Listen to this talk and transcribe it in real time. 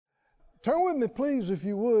Turn with me, please, if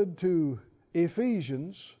you would, to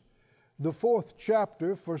Ephesians, the 4th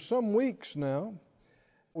chapter. For some weeks now,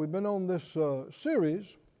 we've been on this series.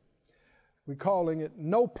 We're calling it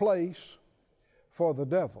No Place for the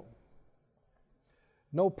Devil.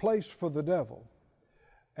 No Place for the Devil.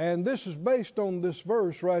 And this is based on this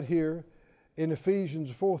verse right here in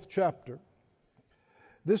Ephesians 4th chapter.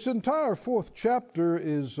 This entire 4th chapter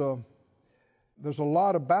is, there's a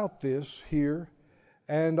lot about this here.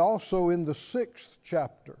 And also in the 6th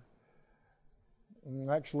chapter,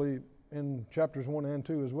 actually in chapters 1 and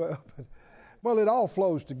 2 as well. Well, it all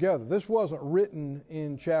flows together. This wasn't written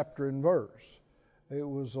in chapter and verse. It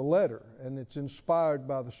was a letter, and it's inspired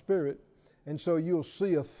by the Spirit. And so you'll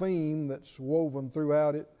see a theme that's woven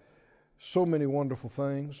throughout it. So many wonderful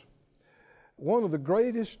things. One of the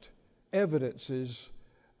greatest evidences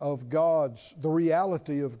of the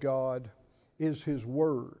reality of God is His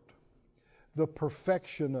Word. The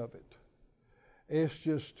perfection of it. It's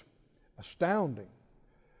just astounding.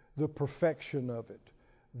 The perfection of it.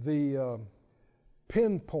 The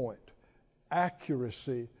pinpoint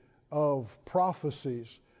accuracy of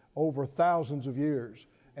prophecies over thousands of years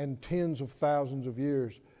and tens of thousands of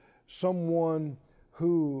years. Someone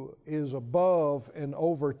who is above and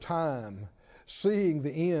over time, seeing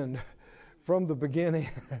the end from the beginning.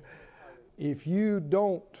 If you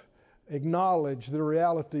don't acknowledge the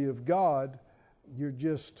reality of God, you're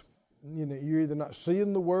just, you're either not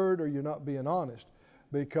seeing the Word or you're not being honest,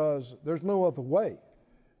 because there's no other way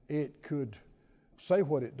it could say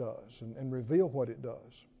what it does and reveal what it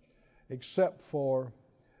does, except for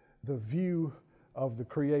the view of the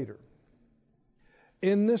Creator.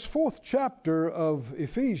 In this 4th chapter of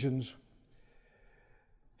Ephesians,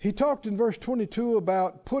 he talked in verse 22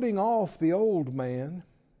 about putting off the old man.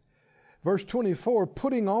 Verse 24,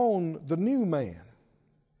 putting on the new man.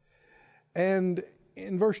 And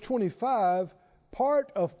in verse 25,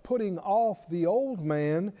 part of putting off the old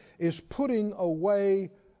man is putting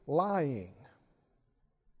away lying.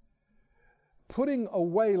 Putting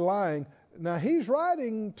away lying. Now he's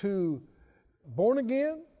writing to born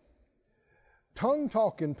again,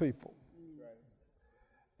 tongue-talking people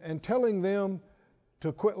and telling them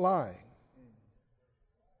to quit lying.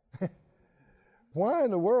 Why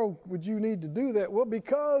in the world would you need to do that? Well,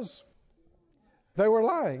 because they were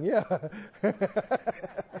lying, yeah.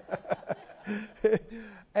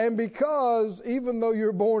 And because even though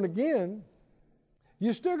you're born again,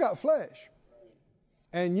 you still got flesh.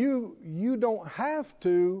 And you don't have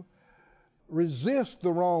to resist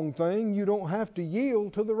the wrong thing. You don't have to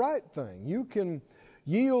yield to the right thing. You can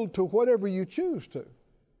yield to whatever you choose to.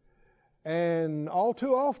 And all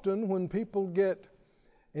too often when people get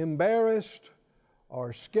embarrassed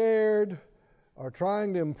or scared, or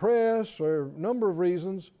trying to impress, or a number of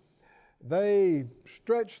reasons, they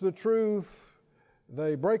stretch the truth,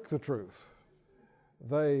 they break the truth,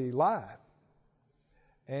 they lie.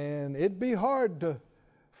 And it'd be hard to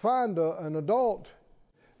find an adult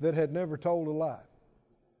that had never told a lie.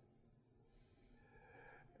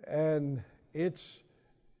 And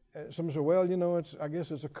some say, well, I guess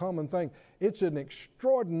it's a common thing. It's an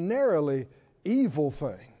extraordinarily evil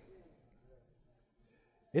thing.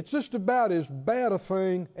 It's just about as bad a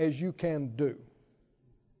thing as you can do.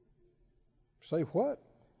 Say what?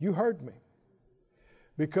 You heard me.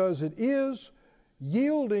 Because it is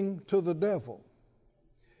yielding to the devil.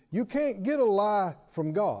 You can't get a lie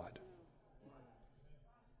from God.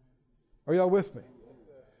 Are y'all with me?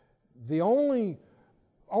 The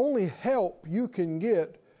only help you can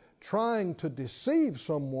get trying to deceive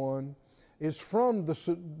someone is from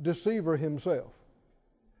the deceiver himself.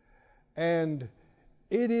 And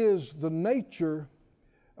it is the nature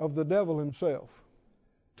of the devil himself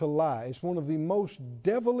to lie. It's one of the most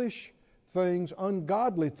devilish things,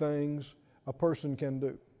 ungodly things a person can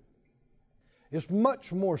do. It's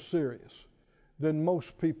much more serious than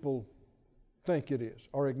most people think it is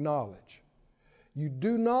or acknowledge. You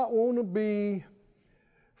do not want to be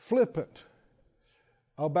flippant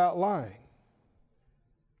about lying.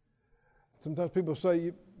 Sometimes people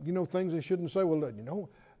say, things they shouldn't say. Well,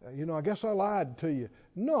 I guess I lied to you.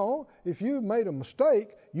 No, if you made a mistake,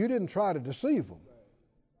 you didn't try to deceive them.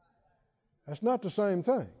 That's not the same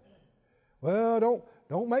thing. Well,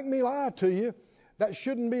 don't make me lie to you. That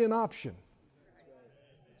shouldn't be an option.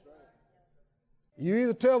 You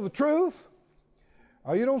either tell the truth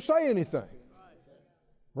or you don't say anything.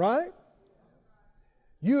 Right?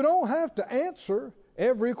 You don't have to answer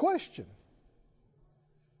every question.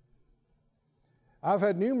 I've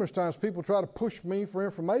had numerous times people try to push me for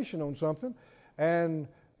information on something, and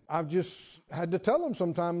I've just had to tell them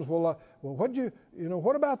sometimes, what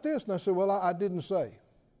about this? And I said, I didn't say.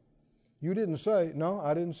 You didn't say. No,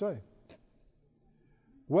 I didn't say.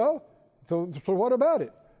 Well, so what about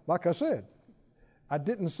it? Like I said, I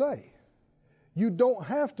didn't say. You don't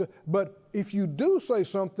have to, but if you do say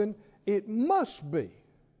something, it must be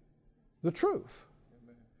the truth.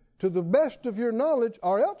 Amen. To the best of your knowledge,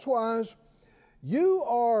 or elsewise, you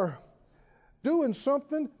are doing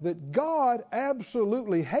something that God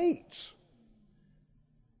absolutely hates.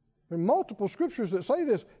 There are multiple scriptures that say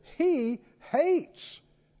this. He hates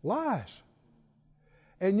lies.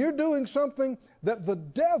 And you're doing something that the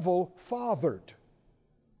devil fathered.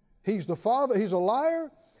 He's the father, he's a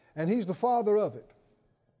liar, and he's the father of it.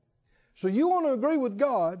 So you want to agree with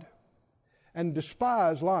God and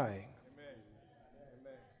despise lying. Amen.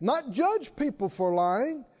 Not judge people for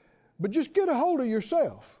lying, but just get a hold of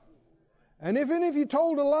yourself. And if any of you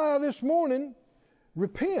told a lie this morning,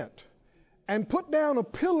 repent and put down a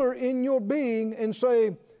pillar in your being and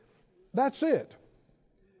say, that's it.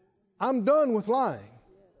 I'm done with lying.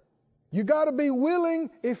 You got to be willing,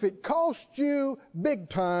 if it costs you big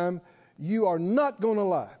time, you are not going to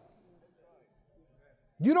lie.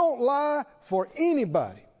 You don't lie for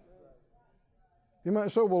anybody. You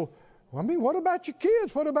might say, well, I mean, what about your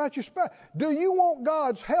kids? What about your spouse? Do you want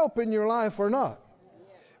God's help in your life or not?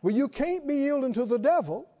 Well, you can't be yielding to the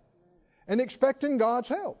devil and expecting God's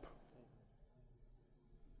help.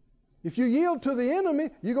 If you yield to the enemy,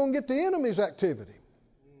 you're going to get the enemy's activity.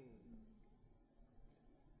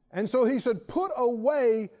 And so he said, put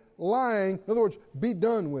away lying. In other words, be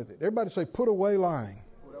done with it. Everybody say, put away lying.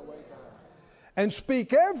 Put away lying. And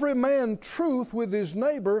speak every man truth with his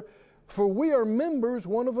neighbor, for we are members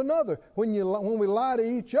one of another. When we lie to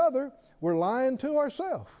each other, we're lying to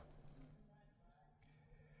ourselves.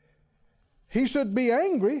 He said, be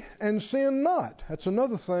angry and sin not. That's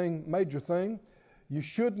another thing, major thing, you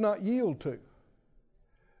should not yield to.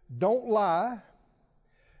 Don't lie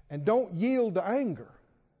and don't yield to anger.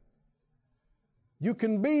 You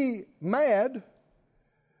can be mad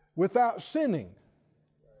without sinning.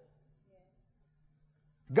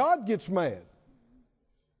 God gets mad.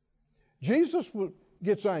 Jesus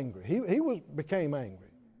gets angry. He became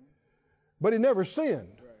angry. But he never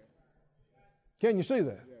sinned. Can you see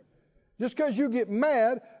that? Just because you get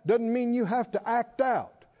mad doesn't mean you have to act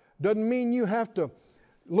out. Doesn't mean you have to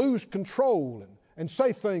lose control and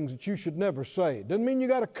say things that you should never say. Doesn't mean you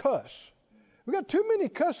got to cuss. We got too many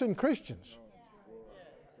cussing Christians.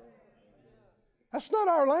 That's not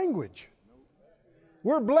our language.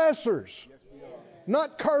 We're blessers,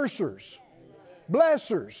 not cursers.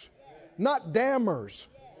 Blessers, not damners.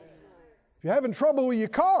 If you're having trouble with your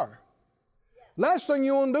car, last thing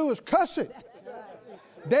you want to do is cuss it.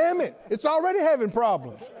 Damn it, it's already having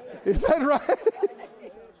problems. Is that right?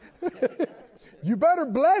 You better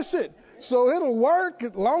bless it so it'll work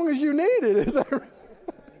as long as you need it. Is that right?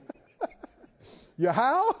 Your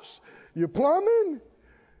house, your plumbing,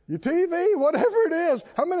 your TV, whatever it is.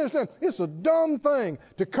 How many understand? It's a dumb thing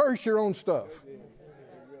to curse your own stuff.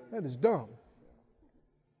 That is dumb.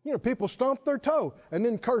 You know, people stomp their toe and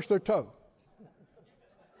then curse their toe.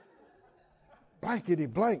 Blankety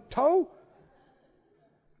blank toe?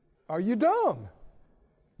 Are you dumb?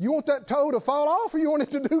 You want that toe to fall off or you want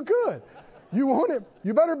it to do good? You want it,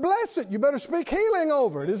 you better bless it. You better speak healing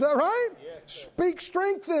over it. Is that right? Yes, speak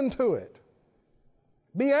strength into it.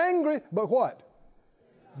 Be angry, but what?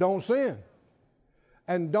 Don't sin.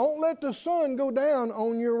 And don't let the sun go down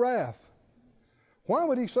on your wrath. Why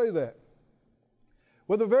would he say that?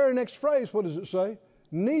 Well, the very next phrase, what does it say?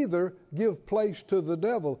 Neither give place to the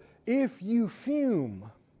devil. If you fume,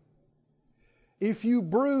 if you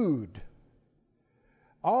brood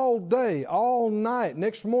all day, all night,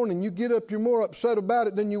 next morning you get up, you're more upset about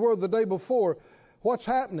it than you were the day before, what's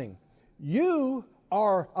happening? You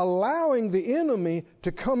are allowing the enemy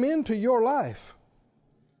to come into your life.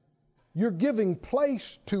 You're giving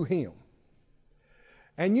place to him.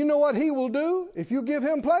 And you know what he will do if you give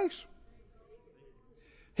him place?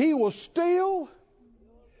 He will steal,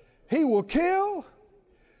 he will kill,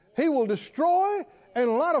 he will destroy, and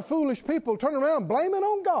a lot of foolish people turn around blaming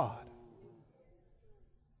on God.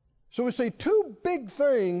 So we see two big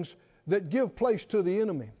things that give place to the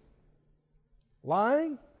enemy.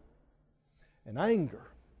 Lying and anger.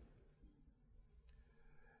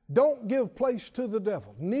 Don't give place to the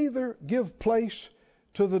devil. Neither give place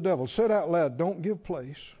to the devil. Say it out loud. Don't give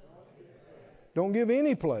place. Don't give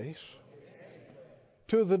any place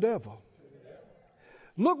to the devil.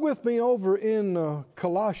 Look with me over in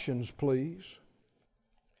Colossians, please.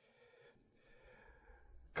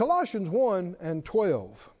 Colossians 1 and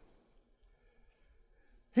 12.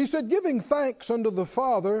 He said, giving thanks unto the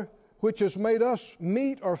Father, which has made us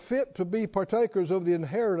meet or fit to be partakers of the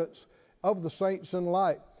inheritance of the saints in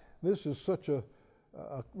light. This is such a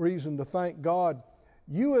reason to thank God.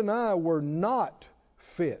 You and I were not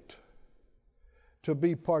fit to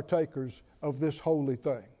be partakers of this holy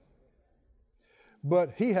thing.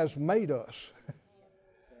 But He has made us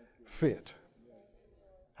fit.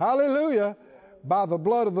 Hallelujah. By the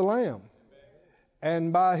blood of the Lamb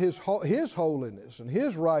and by His holiness and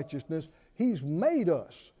His righteousness, He's made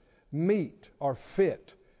us meet or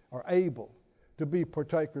fit or able to be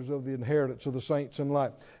partakers of the inheritance of the saints in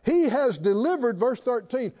light. He has delivered, verse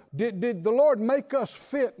 13, did the Lord make us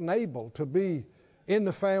fit and able to be in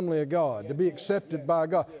the family of God, to be accepted by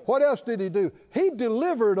God? What else did He do? He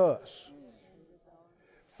delivered us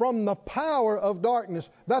from the power of darkness.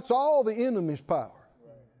 That's all the enemy's power.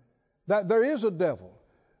 That there is a devil.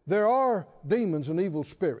 There are demons and evil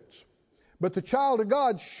spirits. But the child of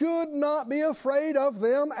God should not be afraid of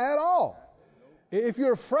them at all. If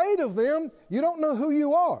you're afraid of them, you don't know who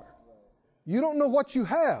you are. You don't know what you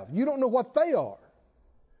have. You don't know what they are.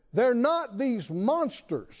 They're not these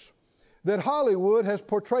monsters that Hollywood has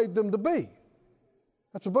portrayed them to be.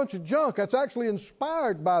 That's a bunch of junk. That's actually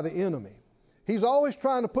inspired by the enemy. He's always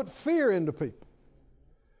trying to put fear into people.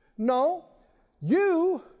 No,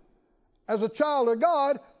 you, as a child of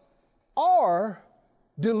God, are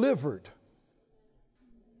delivered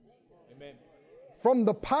from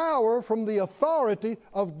the power, from the authority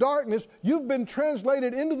of darkness. You've been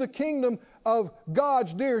translated into the kingdom of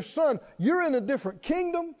God's dear Son. You're in a different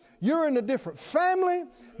kingdom. You're in a different family.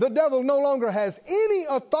 The devil no longer has any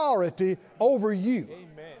authority over you.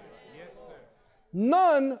 Amen. Yes, sir.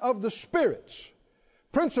 None of the spirits,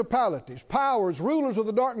 principalities, powers, rulers of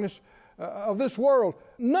the darkness of this world,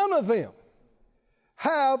 none of them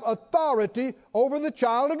have authority over the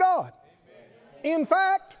child of God. Amen. In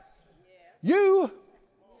fact, you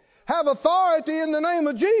have authority in the name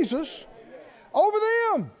of Jesus over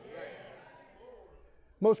them.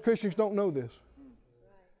 Most Christians don't know this.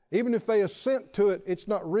 Even if they assent to it, it's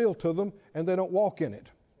not real to them and they don't walk in it.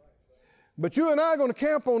 But you and I are going to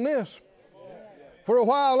camp on this for a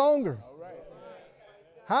while longer.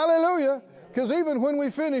 Hallelujah. Because even when we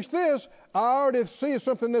finish this, I already see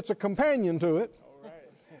something that's a companion to it.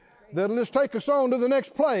 That'll just take us on to the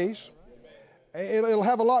next place. It'll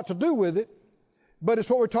have a lot to do with it. But it's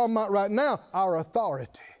what we're talking about right now, our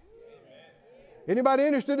authority. Anybody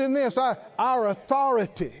interested in this? Our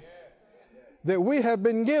authority that we have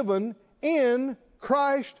been given in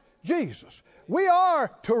Christ Jesus. We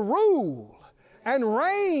are to rule and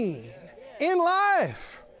reign in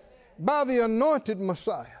life by the anointed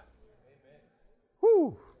Messiah.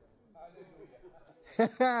 Whew.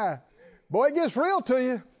 Boy, it gets real to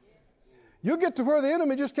you. You'll get to where the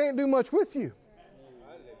enemy just can't do much with you.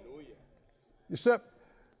 Except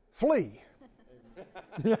flee.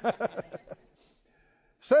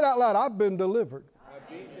 Say it out loud. I've been delivered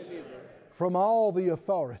from all the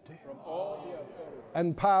authority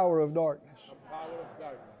and power of darkness.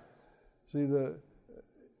 See,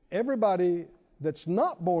 everybody that's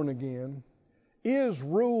not born again is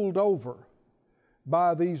ruled over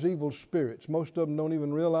by these evil spirits. Most of them don't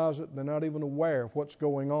even realize it. They're not even aware of what's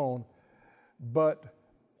going on. But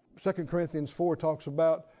 2 Corinthians 4 talks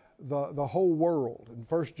about the whole world, and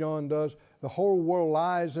 1 John does. The whole world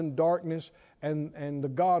lies in darkness, and the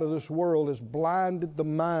God of this world has blinded the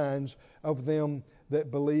minds of them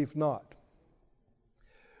that believe not.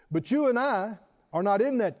 But you and I are not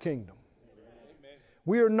in that kingdom.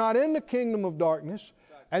 We are not in the kingdom of darkness,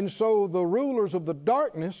 and so the rulers of the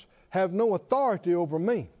darkness have no authority over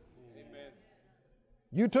me.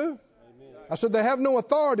 You too? I said they have no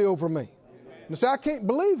authority over me. And say, I can't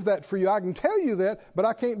believe that for you. I can tell you that, but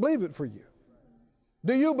I can't believe it for you.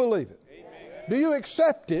 Do you believe it? Amen. Do you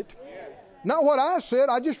accept it? Yes. Not what I said.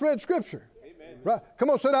 I just read Scripture. Amen. Right? Come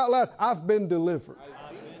on, say it out loud. I've been delivered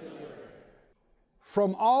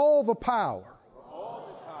from all the power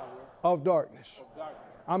of darkness.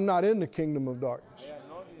 I'm not in the kingdom of darkness.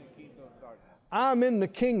 I'm in the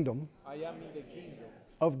kingdom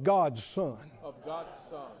of God's Son.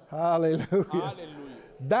 Hallelujah. Hallelujah.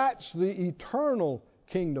 That's the eternal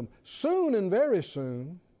kingdom. Soon and very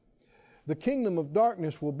soon, the kingdom of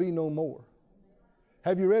darkness will be no more.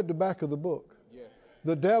 Have you read the back of the book? Yes.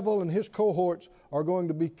 The devil and his cohorts are going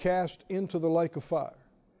to be cast into the lake of fire.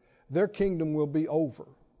 Their kingdom will be over.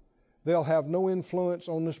 They'll have no influence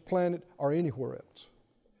on this planet or anywhere else.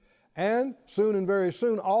 And soon and very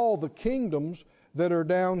soon, all the kingdoms that are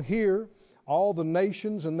down here, all the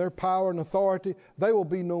nations and their power and authority, they will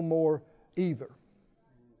be no more either.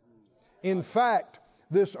 In fact,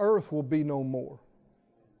 this earth will be no more.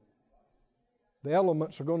 The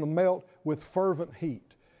elements are going to melt with fervent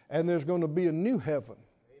heat, and there's going to be a new heaven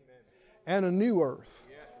and a new earth.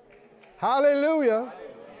 Hallelujah.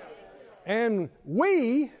 And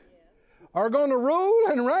we are going to rule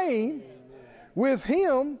and reign with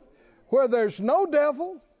Him where there's no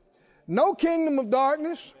devil, no kingdom of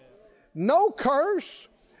darkness, no curse,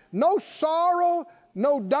 no sorrow,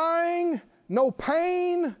 no dying, no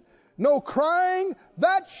pain, no crying.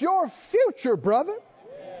 That's your future, brother.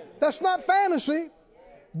 That's not fantasy.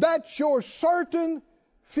 That's your certain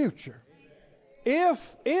future.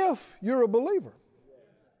 If you're a believer.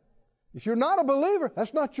 If you're not a believer,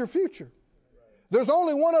 that's not your future. There's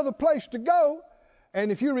only one other place to go,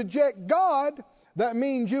 and if you reject God, that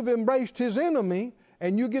means you've embraced His enemy,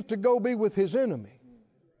 and you get to go be with His enemy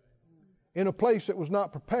in a place that was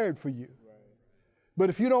not prepared for you. But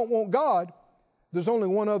if you don't want God, there's only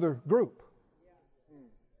one other group.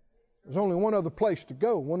 There's only one other place to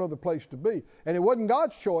go, one other place to be. And it wasn't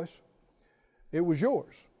God's choice, it was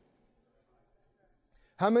yours.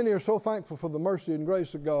 How many are so thankful for the mercy and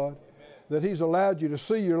grace of God that He's allowed you to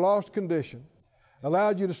see your lost condition,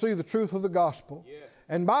 allowed you to see the truth of the gospel,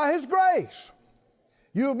 and by His grace,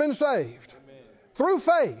 you have been saved through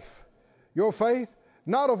faith. Your faith,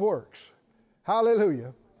 not of works.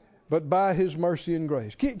 Hallelujah. But by His mercy and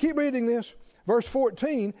grace. Keep reading this. Verse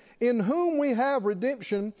 14, in whom we have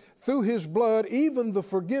redemption through His blood, even the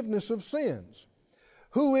forgiveness of sins,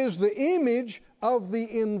 who is the image of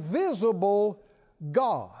the invisible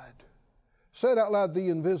God. Say it out loud, the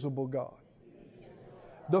invisible God.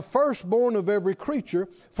 The firstborn of every creature,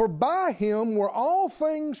 for by Him were all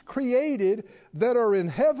things created that are in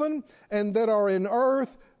heaven and that are in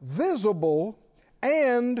earth, visible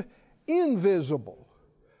and invisible,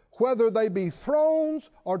 whether they be thrones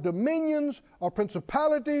or dominions or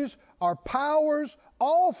principalities or powers.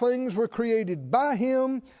 All things were created by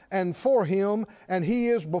Him and for Him, and He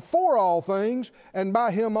is before all things, and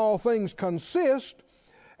by Him all things consist.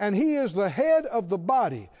 And He is the head of the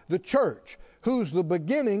body, the church, who's the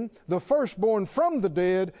beginning, the firstborn from the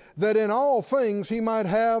dead, that in all things He might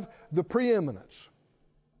have the preeminence.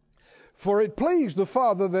 For it pleased the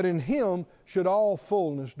Father that in Him should all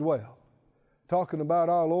fullness dwell. Talking about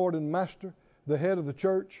our Lord and Master, the head of the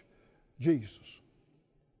church, Jesus.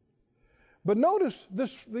 But notice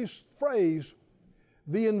this phrase,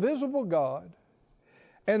 the invisible God,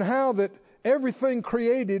 and how that everything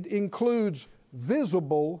created includes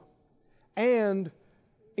visible and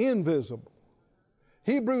invisible.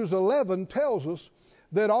 Hebrews 11 tells us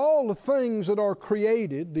that all the things that are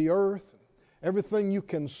created, the earth, everything you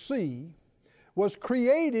can see, was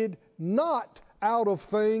created not out of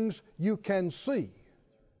things you can see.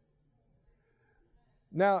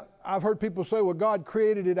 Now, I've heard people say, well, God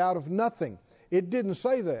created it out of nothing. It didn't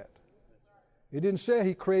say that. It didn't say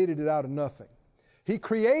He created it out of nothing. He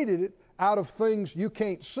created it out of things you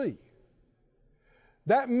can't see.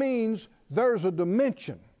 That means there's a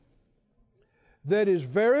dimension that is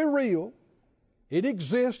very real. It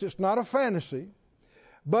exists. It's not a fantasy.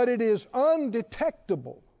 But it is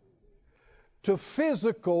undetectable to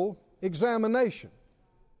physical examination.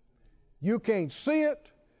 You can't see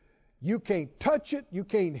it. You can't touch it. You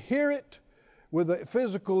can't hear it with a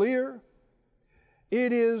physical ear.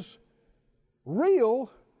 It is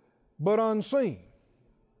real but unseen.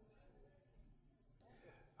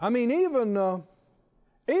 I mean, even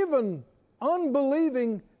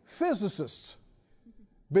unbelieving physicists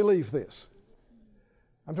believe this.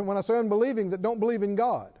 When I say unbelieving, that don't believe in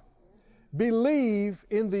God, believe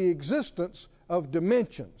in the existence of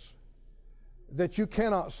dimensions that you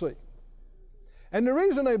cannot see. And the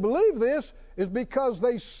reason they believe this is because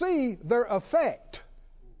they see their effect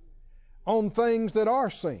on things that are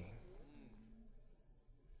seen.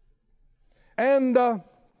 And the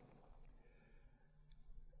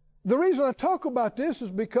reason I talk about this is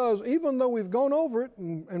because even though we've gone over it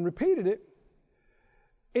and repeated it,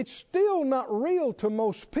 it's still not real to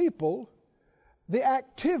most people, the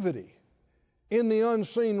activity in the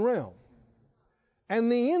unseen realm and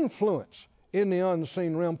the influence in the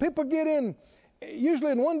unseen realm. People get in,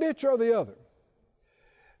 usually in one ditch or the other.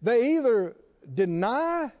 They either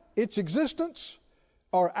deny its existence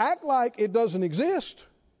or act like it doesn't exist,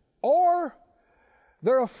 or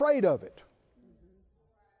they're afraid of it.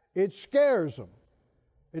 It scares them.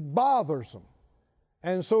 It bothers them.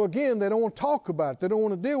 And so again, they don't want to talk about it. They don't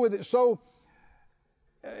want to deal with it. So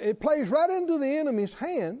it plays right into the enemy's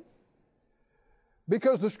hand,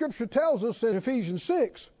 because the Scripture tells us in Ephesians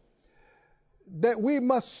 6 that we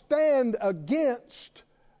must stand against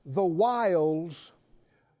the wiles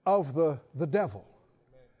of the devil.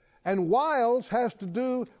 And wiles has to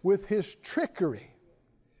do with his trickery.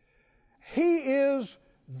 He is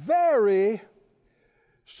very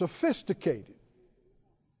sophisticated.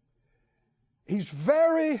 He's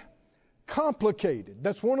very complicated.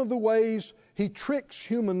 That's one of the ways he tricks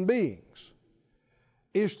human beings,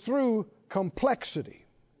 is through complexity.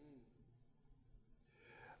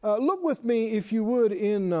 Look with me, if you would,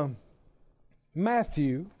 in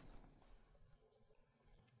Matthew.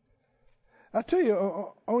 I tell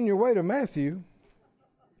you, on your way to Matthew,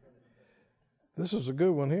 this is a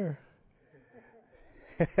good one here.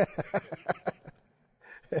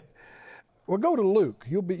 Well, go to Luke.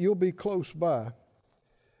 You'll be close by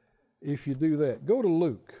if you do that. Go to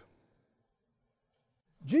Luke.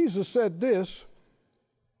 Jesus said this,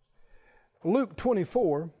 Luke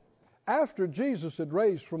 24, after Jesus had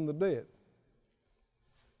raised from the dead.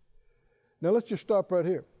 Now let's just stop right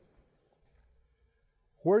here.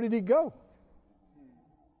 Where did he go?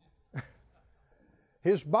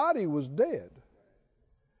 His body was dead.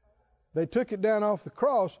 They took it down off the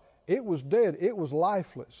cross. It was dead. It was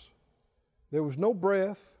lifeless. There was no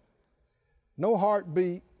breath, no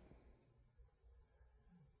heartbeat.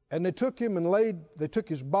 And they took him and they took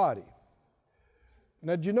his body.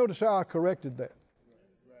 Now, did you notice how I corrected that?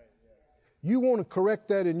 You want to correct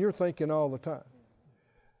that in your thinking all the time.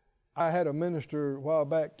 I had a minister a while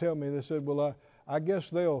back tell me, they said, well, I guess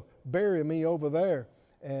they'll bury me over there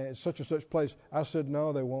at such and such place. I said,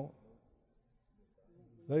 no, they won't.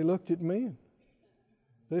 They looked at me and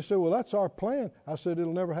they said, well, that's our plan. I said,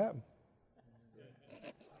 it'll never happen.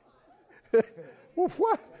 Well,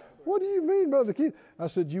 what do you mean, Brother Keith? I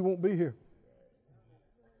said, you won't be here.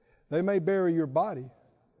 They may bury your body,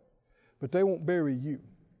 but they won't bury you.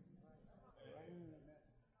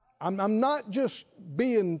 I'm not just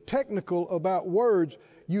being technical about words.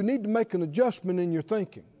 You need to make an adjustment in your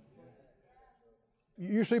thinking.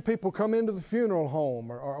 You see people come into the funeral home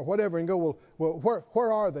or whatever and go, well,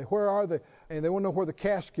 where are they? Where are they? And they want to know where the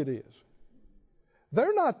casket is.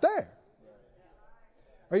 They're not there.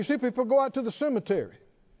 Or you see people go out to the cemetery.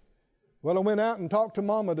 Well, I went out and talked to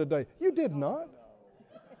Mama today. You did not.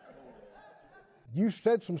 You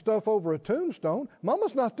said some stuff over a tombstone.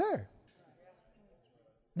 Mama's not there.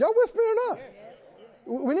 Y'all with me or not?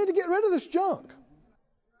 We need to get rid of this junk.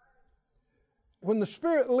 When the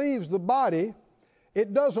spirit leaves the body,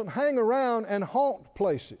 it doesn't hang around and haunt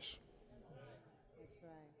places.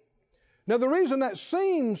 Now, the reason that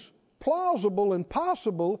seems plausible and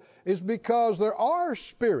possible is because there are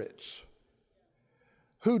spirits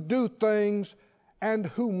who do things and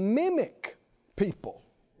who mimic people.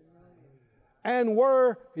 And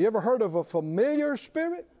you ever heard of a familiar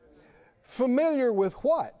spirit? Familiar with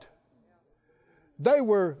what?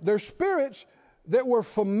 They're spirits that were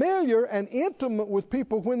familiar and intimate with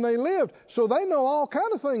people when they lived, so they know all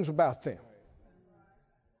kind of things about them.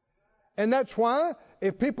 And that's why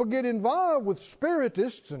if people get involved with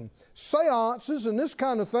spiritists and seances and this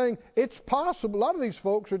kind of thing, it's possible. A lot of these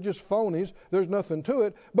folks are just phonies. There's nothing to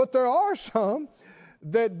it. But there are some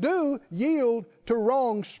that do yield to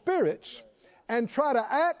wrong spirits and try to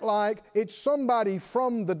act like it's somebody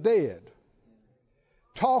from the dead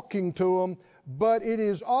talking to them, but it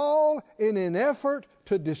is all in an effort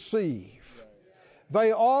to deceive.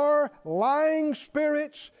 They are lying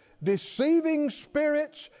spirits, deceiving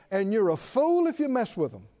spirits, and you're a fool if you mess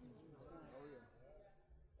with them.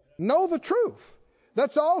 Know the truth.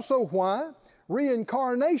 That's also why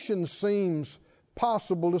reincarnation seems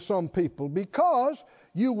possible to some people, because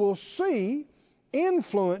you will see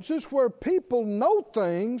influences where people know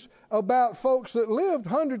things about folks that lived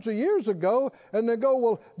hundreds of years ago, and they go,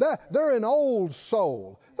 well, they're an old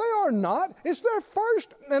soul. They are not. It's their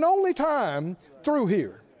first and only time through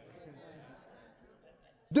here.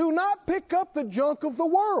 Do not pick up the junk of the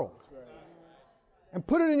world and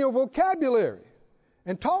put it in your vocabulary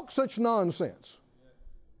and talk such nonsense.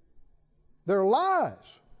 They're lies.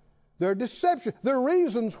 They're deception. They're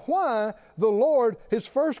reasons why the Lord, His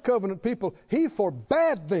first covenant people, He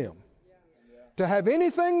forbade them to have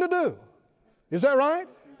anything to do. Is that right?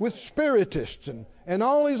 With spiritists and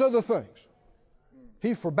all these other things.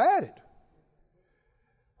 He forbade it.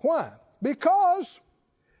 Why? Because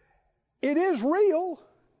it is real.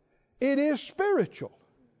 It is spiritual.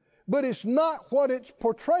 But it's not what it's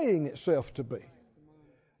portraying itself to be.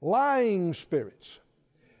 Lying spirits.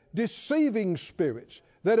 Deceiving spirits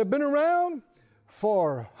that have been around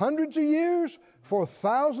for hundreds of years, for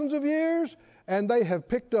thousands of years, and they have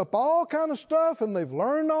picked up all kind of stuff and they've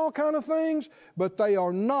learned all kind of things, but they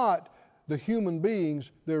are not the human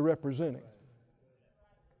beings they're representing.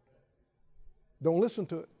 Don't listen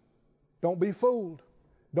to it. Don't be fooled.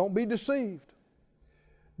 Don't be deceived.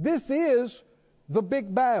 This is the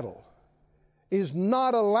big battle, is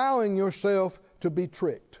not allowing yourself to be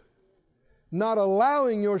tricked, not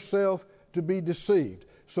allowing yourself to be deceived.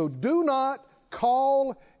 So do not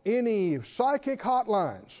call any psychic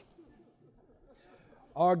hotlines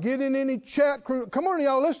or get in any chat group. Come on,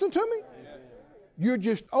 y'all listening to me? You're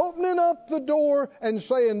just opening up the door and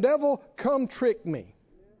saying, devil, come trick me.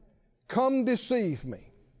 Come deceive me.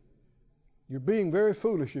 You're being very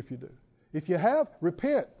foolish if you do. If you have,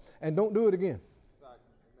 repent and don't do it again.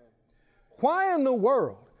 Why in the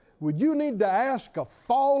world would you need to ask a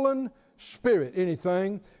fallen spirit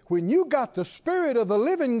anything when you got the Spirit of the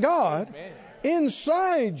living God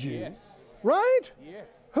inside you, right?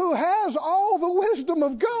 Who has all the wisdom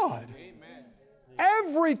of God?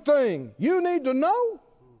 Everything you need to know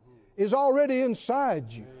is already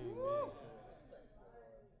inside you,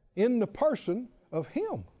 in the person of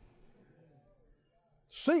Him.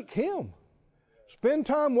 Seek Him. Spend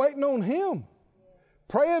time waiting on Him.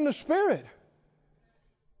 Pray in the Spirit.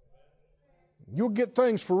 You'll get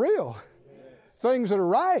things for real. Things that are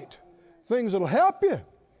right. Things that will help you.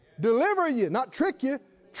 Deliver you, not trick you.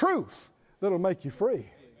 Truth that'll make you free.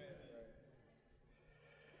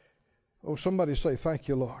 Oh, somebody say, thank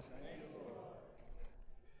you, Lord.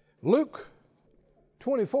 Luke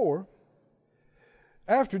 24,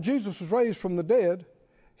 after Jesus was raised from the dead,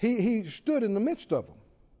 he stood in the midst of them.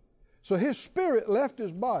 So his spirit left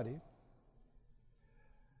his body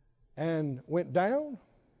and went down.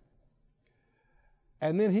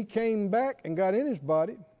 And then he came back and got in his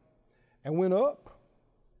body and went up.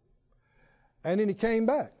 And then he came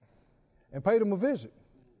back and paid them a visit.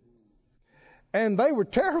 And they were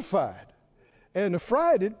terrified and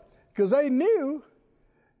affrighted because they knew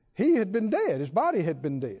he had been dead. His body had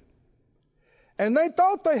been dead. And they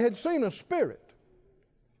thought they had seen a spirit.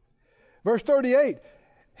 Verse 38,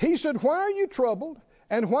 he said, why are you troubled?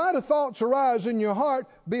 And why do thoughts arise in your heart?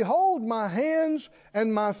 Behold my hands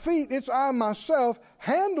and my feet, it's I myself.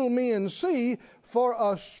 Handle me and see, for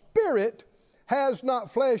a spirit has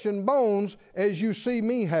not flesh and bones as you see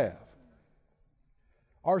me have.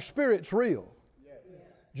 Our spirit's real.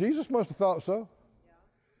 Jesus must have thought so.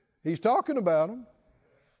 He's talking about them.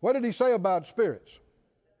 What did he say about spirits?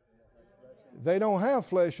 They don't have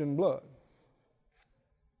flesh and blood.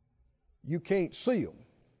 You can't see them.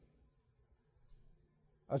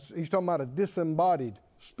 He's talking about a disembodied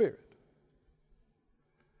spirit.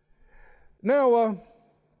 Now,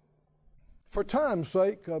 for time's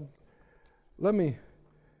sake, let me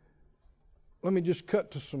just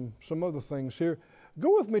cut to some other things here.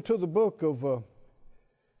 Go with me to the book of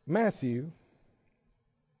Matthew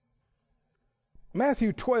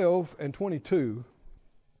 12 and 22.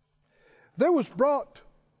 There was brought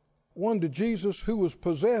one to Jesus who was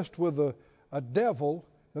possessed with a devil.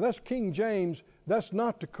 Now that's King James. That's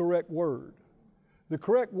not the correct word. The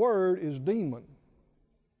correct word is demon.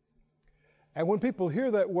 And when people hear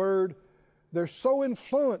that word, they're so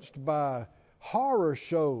influenced by horror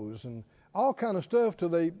shows and all kind of stuff till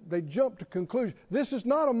they jump to conclusions. This is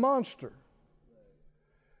not a monster.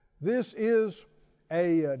 This is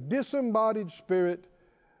a disembodied spirit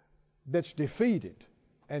that's defeated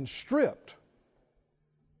and stripped.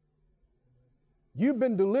 You've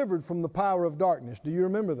been delivered from the power of darkness. Do you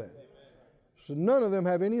remember that? Amen. So none of them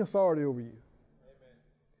have any authority over you. Amen.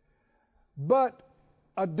 But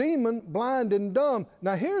a demon, blind and dumb.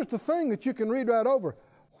 Now here's the thing that you can read right over.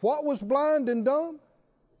 What was blind and dumb?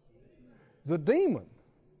 The demon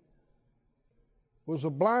was a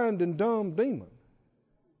blind and dumb demon.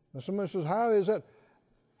 Now somebody says, how is that?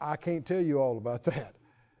 I can't tell you all about that,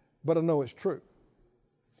 but I know it's true.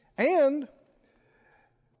 And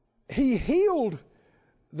he healed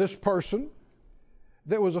this person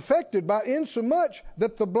that was affected by it, insomuch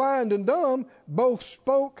that the blind and dumb both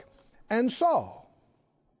spoke and saw.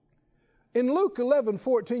 In Luke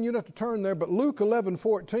 11:14, you don't have to turn there, but Luke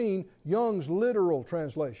 11:14, Young's literal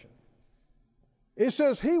translation. It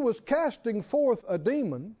says, he was casting forth a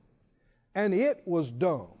demon, and it was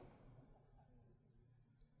dumb.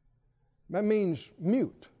 That means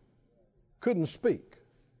mute, couldn't speak.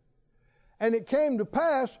 And it came to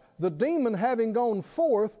pass, the demon having gone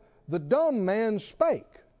forth, the dumb man spake.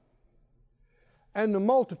 And the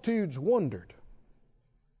multitudes wondered.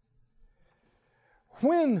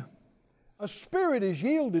 When a spirit is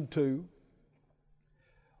yielded to,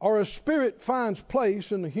 or a spirit finds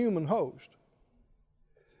place in the human host,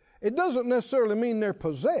 it doesn't necessarily mean they're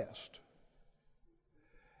possessed.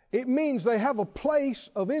 It means they have a place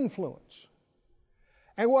of influence.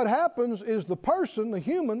 And what happens is the person, the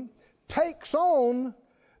human, takes on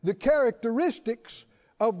the characteristics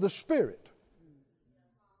of the spirit,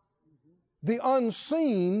 the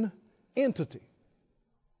unseen entity.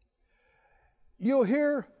 You'll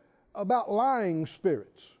hear about lying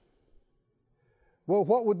spirits. Well,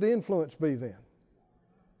 what would the influence be then?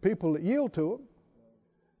 people that yield to them,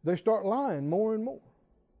 they start lying more and more.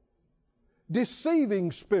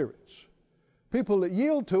 Deceiving spirits. People that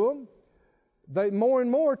yield to them, they more and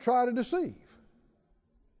more try to deceive.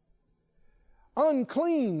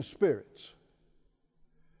 Unclean spirits.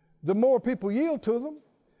 The more people yield to them,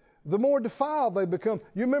 the more defiled they become.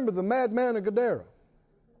 You remember the madman of Gadara.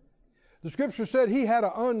 The scripture said he had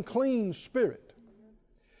an unclean spirit.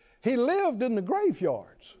 He lived in the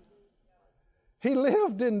graveyards. He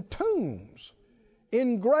lived in tombs,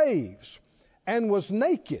 in graves, and was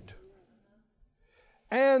naked.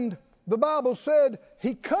 And the Bible said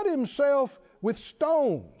he cut himself with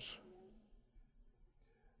stones.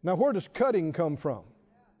 Now, where does cutting come from?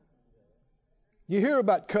 You hear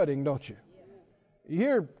about cutting, don't you? You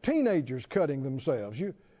hear teenagers cutting themselves.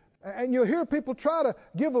 And you hear people try to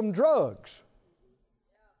give them drugs.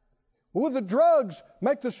 Will the drugs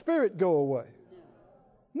make the spirit go away?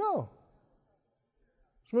 No.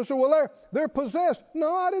 Somebody said, well, they're possessed.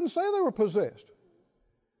 No, I didn't say they were possessed.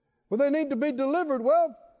 Well, they need to be delivered.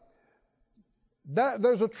 Well,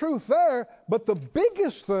 there's a truth there, but the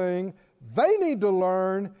biggest thing they need to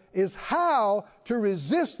learn is how to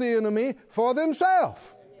resist the enemy for themselves.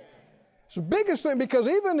 It's the biggest thing, because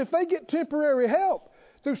even if they get temporary help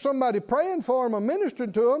through somebody praying for them or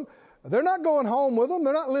ministering to them, they're not going home with them.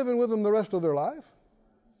 They're not living with them the rest of their life.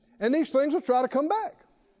 And these things will try to come back.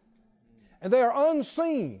 And they are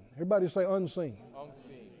unseen. Everybody say unseen.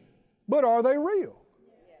 Unseen. But are they real?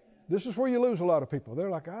 This is where you lose a lot of people. They're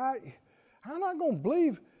like, I'm not going to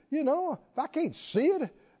believe, if I can't see it,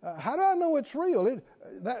 how do I know it's real?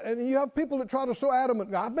 And you have people that try to so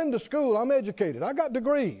adamant, I've been to school, I'm educated, I got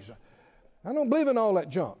degrees. I don't believe in all that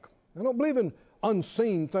junk. I don't believe in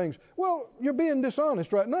unseen things. Well, you're being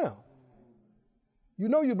dishonest right now. You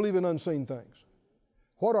know you believe in unseen things.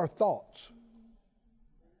 What are thoughts?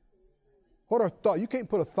 What are thoughts? You can't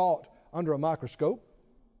put a thought under a microscope.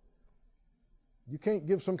 You can't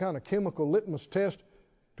give some kind of chemical litmus test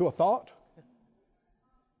to a thought.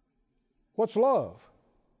 What's love?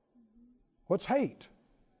 What's hate?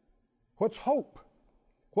 What's hope?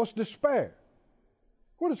 What's despair?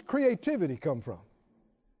 Where does creativity come from?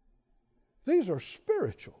 These are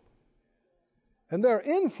spiritual. And they're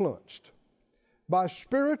influenced by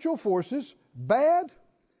spiritual forces, bad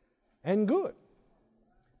and good,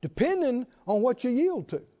 depending on what you yield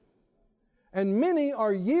to. And many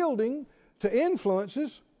are yielding to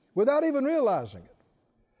influences without even realizing it.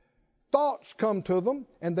 Thoughts come to them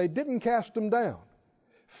and they didn't cast them down.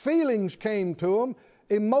 Feelings came to them,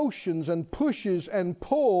 emotions and pushes and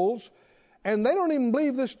pulls, and they don't even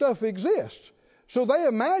believe this stuff exists. So they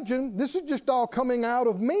imagine this is just all coming out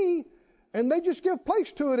of me, and they just give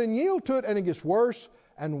place to it and yield to it, and it gets worse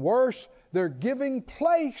and worse. They're giving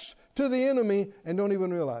place to the enemy and don't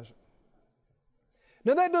even realize it.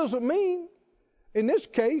 Now that doesn't mean, in this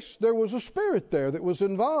case, there was a spirit there that was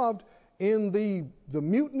involved in the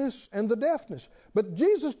muteness and the deafness. But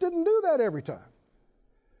Jesus didn't do that every time.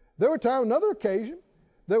 There were times, another occasion,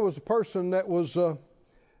 there was a person that was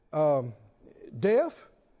deaf,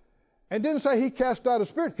 and didn't say he cast out a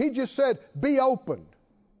spirit. He just said, be opened.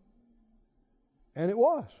 And it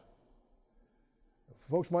was.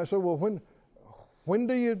 Folks might say, well, when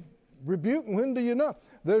do you rebuke and when do you not?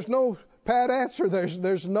 There's no pat answer.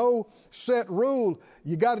 There's no set rule.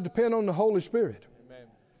 You got to depend on the Holy Spirit. Amen.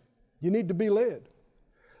 You need to be led.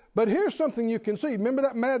 But here's something you can see. Remember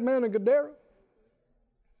that madman of Gadara?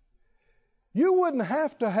 You wouldn't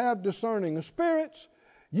have to have discerning of spirits.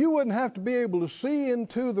 You wouldn't have to be able to see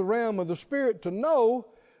into the realm of the spirit to know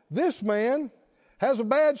this man has a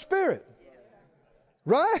bad spirit.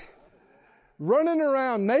 Right? Running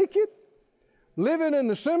around naked, living in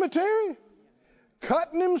the cemetery,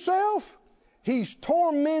 cutting himself. He's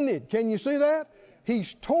tormented. Can you see that?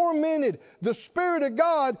 He's tormented. The Spirit of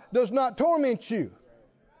God does not torment you.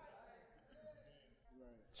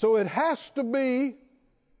 So it has to be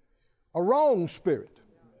a wrong spirit.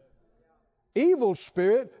 Evil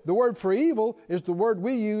spirit, the word for evil is the word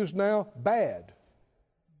we use now, bad.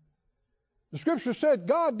 The scripture said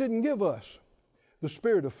God didn't give us the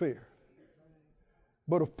spirit of fear,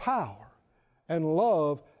 but of power and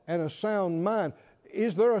love and a sound mind.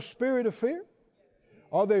 Is there a spirit of fear?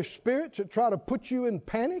 Are there spirits that try to put you in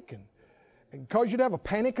panic and cause you to have a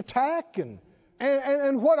panic attack?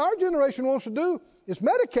 And what our generation wants to do is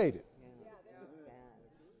medicate it.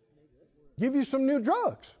 Give you some new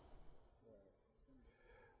drugs.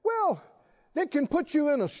 Well, they can put you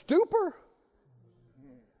in a stupor.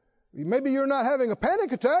 Maybe you're not having a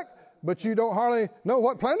panic attack, but you don't hardly know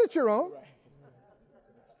what planet you're on.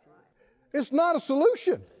 It's not a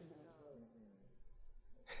solution.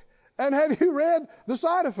 And have you read the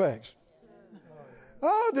side effects?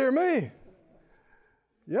 Oh, dear me.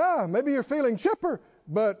 Yeah, maybe you're feeling chipper,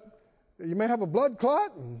 but you may have a blood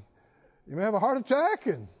clot, and you may have a heart attack,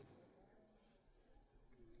 and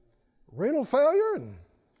renal failure, and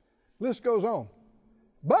the list goes on.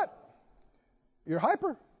 But you're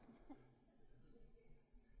hyper.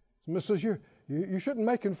 Somebody says you shouldn't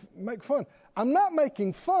make fun. I'm not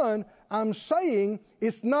making fun. I'm saying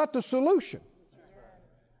it's not the solution.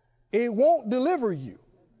 It won't deliver you.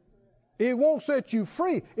 It won't set you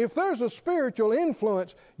free. If there's a spiritual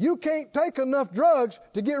influence, you can't take enough drugs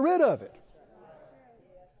to get rid of it.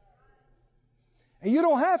 And you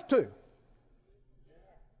don't have to.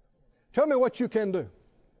 Tell me what you can do.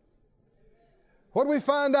 What do we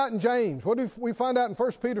find out in James? What do we find out in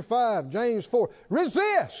 1 Peter 5, James 4?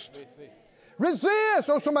 Resist. Resist.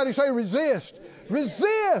 Oh, somebody say resist.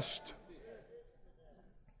 Resist.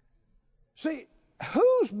 See,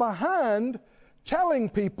 who's behind telling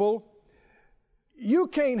people you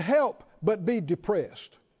can't help but be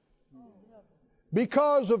depressed?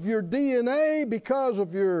 Because of your DNA, because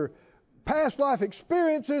of your past life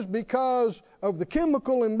experiences, because of the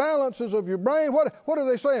chemical imbalances of your brain. What are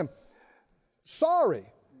they saying? Sorry,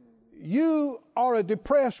 you are a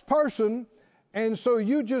depressed person, and so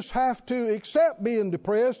you just have to accept being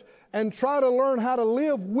depressed and try to learn how to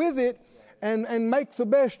live with it and make the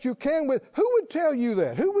best you can with. Who would tell you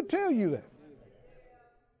that? Who would tell you that?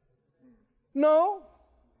 No.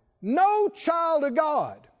 No child of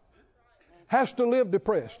God has to live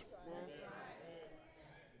depressed.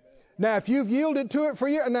 Now, if you've yielded to it for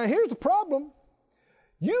years, now here's the problem.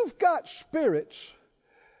 You've got spirits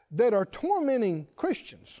that are tormenting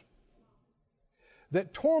Christians,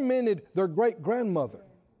 that tormented their great-grandmother.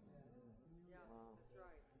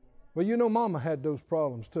 Well, you know Mama had those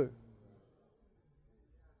problems too.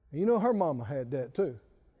 You know her mama had that too.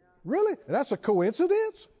 Really? That's a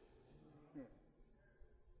coincidence?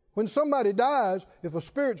 When somebody dies, if a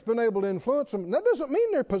spirit's been able to influence them, that doesn't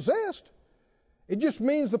mean they're possessed. It just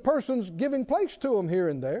means the person's giving place to them here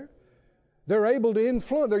and there. They're able to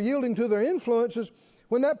influence, they're yielding to their influences.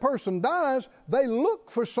 When that person dies, they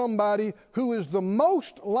look for somebody who is the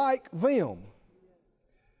most like them,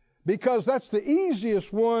 because that's the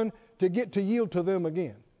easiest one to get to yield to them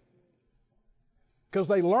again, because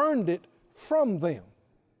they learned it from them.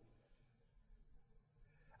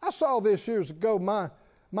 I saw this years ago.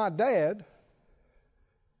 My dad,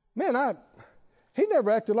 man, he never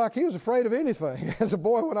acted like he was afraid of anything as a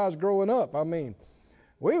boy when I was growing up. I mean,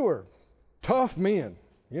 we were tough men,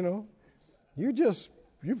 you know.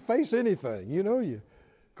 You face anything, you know. Of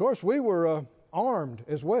course, we were armed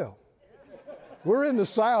as well. We're in the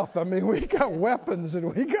South. I mean, we got weapons,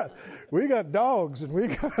 and we got dogs, and we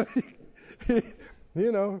got,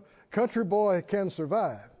 you know, country boy can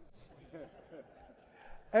survive.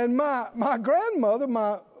 And my grandmother,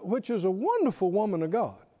 which is a wonderful woman of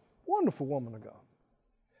God,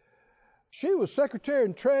 she was secretary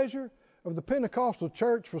and treasurer of the Pentecostal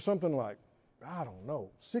church for something like, I don't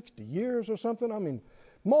know, 60 years or something. I mean,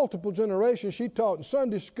 multiple generations. She taught in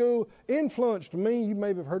Sunday school, influenced me. You may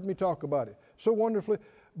have heard me talk about it so wonderfully.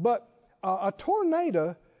 But a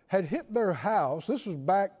tornado had hit their house. This was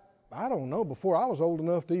back, I don't know, before I was old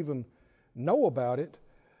enough to even know about it.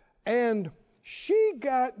 And she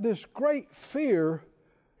got this great fear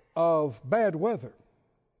of bad weather.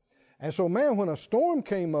 And so, man, when a storm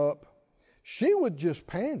came up, she would just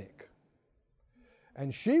panic.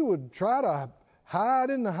 And she would try to hide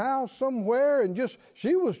in the house somewhere, and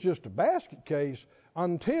she was just a basket case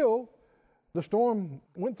until the storm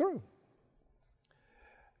went through.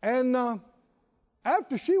 And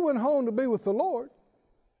after she went home to be with the Lord,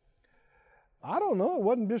 I don't know, it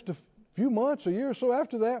wasn't just a few months, a year or so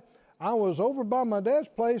after that, I was over by my dad's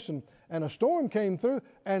place, and a storm came through,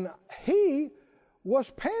 and he was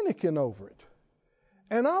panicking over it.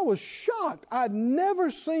 And I was shocked. I'd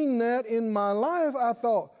never seen that in my life. I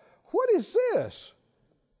thought, what is this?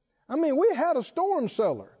 I mean, we had a storm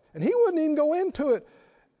cellar, and he wouldn't even go into it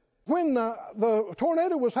when the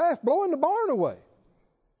tornado was half blowing the barn away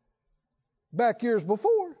back years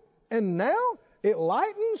before. And now it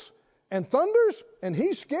lightens and thunders, and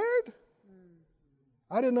he's scared?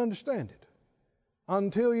 I didn't understand it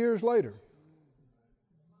until years later.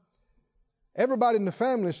 Everybody in the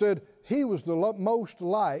family said he was the most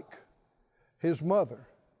like his mother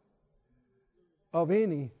of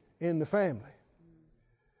any in the family.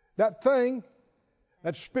 That thing,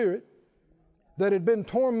 that spirit that had been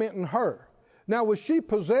tormenting her. Now, was she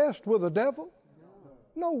possessed with a devil?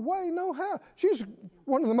 No way, no how. She's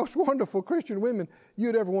one of the most wonderful Christian women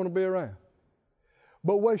you'd ever want to be around.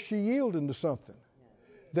 But was she yielding to something?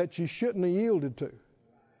 that she shouldn't have yielded to.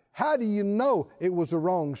 How do you know it was a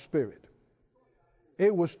wrong spirit?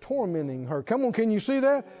 It was tormenting her. Come on, can you see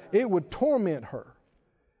that? It would torment her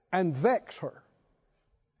and vex her.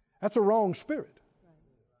 That's a wrong spirit.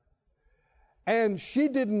 And she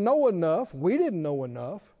didn't know enough, we didn't know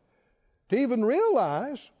enough, to even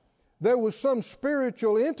realize there was some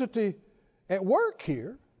spiritual entity at work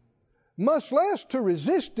here, much less to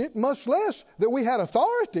resist it, much less that we had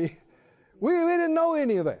authority. We didn't know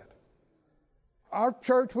any of that. Our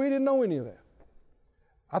church, we didn't know any of that.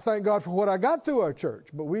 I thank God for what I got through our church,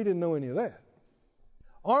 but we didn't know any of that.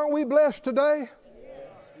 Aren't we blessed today?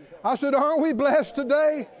 I said, aren't we blessed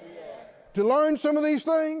today to learn some of these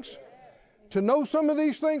things? To know some of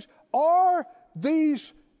these things? Are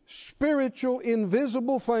these spiritual,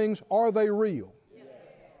 invisible things, are they real?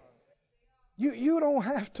 You don't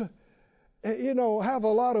have to, have a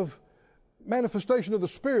lot of manifestation of the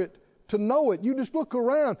Spirit to know it. You just look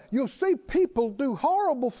around. You'll see people do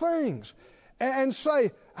horrible things and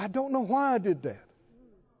say, I don't know why I did that.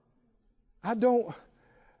 I don't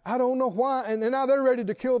know why. And now they're ready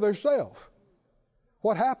to kill themselves.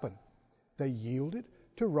 What happened? They yielded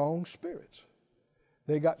to wrong spirits.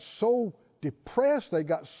 They got so depressed. They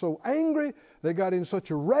got so angry. They got in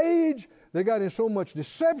such a rage. They got in so much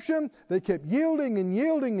deception. They kept yielding and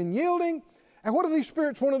yielding and yielding. And what do these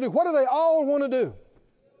spirits want to do? What do they all want to do?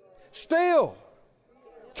 Steal,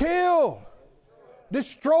 kill,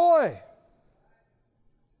 destroy.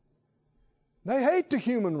 They hate the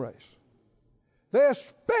human race. They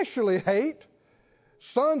especially hate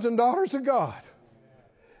sons and daughters of God,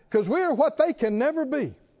 because we are what they can never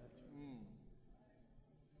be.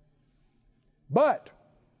 But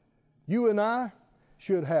you and I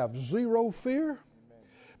should have zero fear,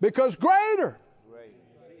 because greater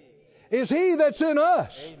is He that's in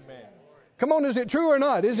us. Amen. Come on, is it true or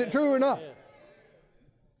not? Is it true or not?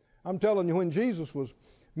 I'm telling you, when Jesus was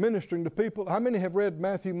ministering to people, how many have read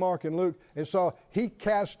Matthew, Mark, and Luke and saw He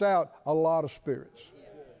cast out a lot of spirits?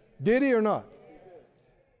 Did He or not?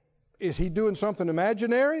 Is He doing something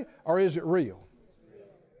imaginary or is it real?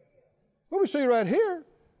 Well, we see right here,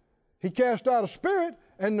 He cast out a spirit,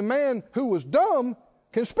 and the man who was dumb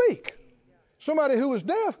can speak. Somebody who was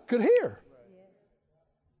deaf could hear.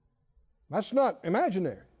 That's not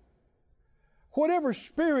imaginary. Whatever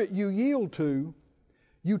spirit you yield to,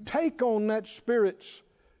 you take on that spirit's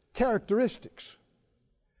characteristics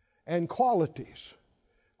and qualities,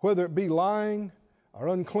 whether it be lying or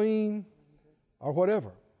unclean or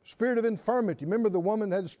whatever. Spirit of infirmity. Remember the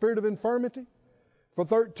woman that had the spirit of infirmity for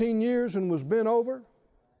 13 years and was bent over?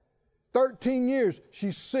 13 years,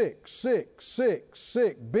 she's sick,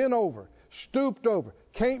 bent over, stooped over,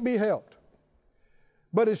 can't be helped.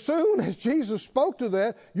 But as soon as Jesus spoke to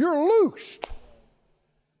that, you're loosed.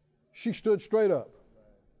 She stood straight up.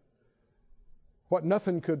 What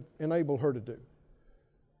nothing could enable her to do.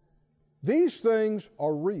 These things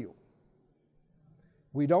are real.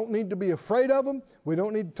 We don't need to be afraid of them. We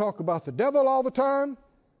don't need to talk about the devil all the time.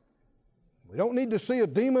 We don't need to see a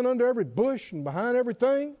demon under every bush and behind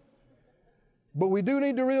everything. But we do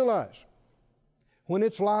need to realize when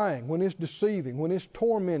it's lying, when it's deceiving, when it's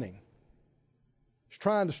tormenting, it's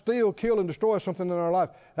trying to steal, kill, and destroy something in our life,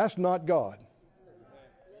 that's not God.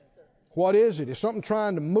 What is it? Is something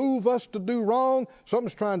trying to move us to do wrong?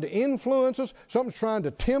 Something's trying to influence us? Something's trying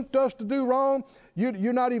to tempt us to do wrong?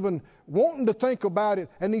 You're not even wanting to think about it,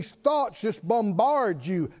 and these thoughts just bombard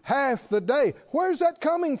you half the day. Where's that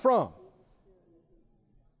coming from?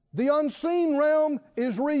 The unseen realm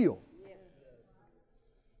is real.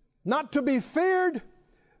 Not to be feared,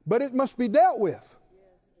 but it must be dealt with.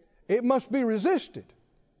 It must be resisted.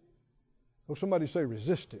 Oh, somebody say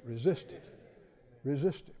resist it, resist it,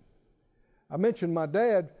 resist it. I mentioned my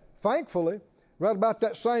dad. Thankfully, right about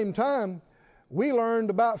that same time, we learned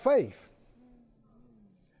about faith.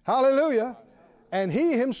 Hallelujah. And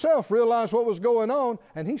he himself realized what was going on,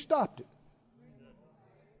 and he stopped it.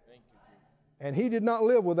 And he did not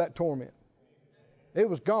live with that torment. It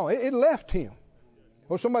was gone. It left him.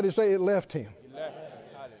 Or somebody say it left him.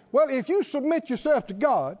 Well, if you submit yourself to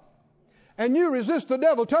God and you resist the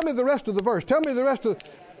devil, tell me the rest of the verse. Tell me the rest of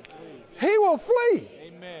he will flee.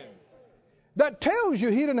 Amen. That tells you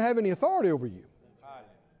he didn't have any authority over you.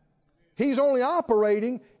 He's only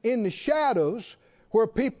operating in the shadows where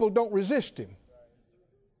people don't resist him.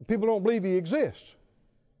 People don't believe he exists.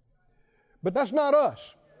 But that's not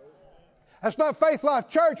us. That's not Faith Life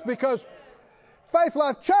Church, because Faith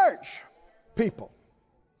Life Church people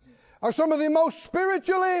are some of the most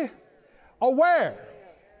spiritually aware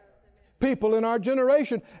people in our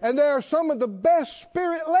generation. And they are some of the best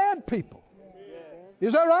spirit-led people.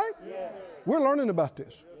 Is that right? We're learning about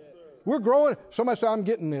this. We're growing. Somebody say, I'm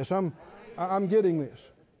getting this. I'm getting this.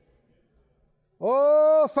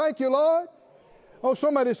 Oh, thank you, Lord. Oh,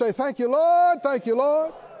 somebody say, thank you, Lord. Thank you,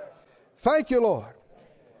 Lord. Thank you, Lord.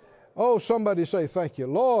 Oh, somebody say, thank you,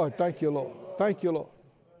 Lord. Thank you, Lord. Thank you, Lord.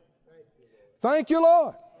 Thank you,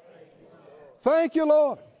 Lord. Thank you,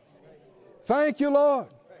 Lord. Thank you, Lord.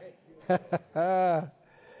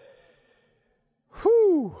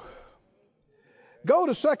 Whew. Go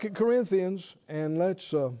to 2 Corinthians and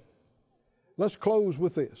let's close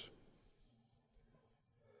with this.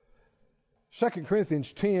 2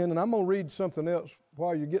 Corinthians 10, and I'm going to read something else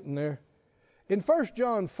while you're getting there. In 1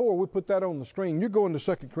 John 4, we put that on the screen. You're going to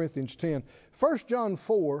 2 Corinthians 10. 1 John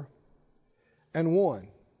 4 and 1.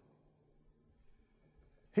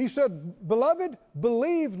 He said, Beloved,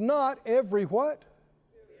 believe not every what?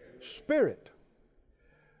 Spirit.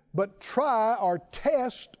 But try or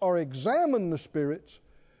test or examine the spirits,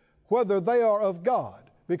 whether they are of God.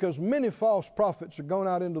 Because many false prophets are going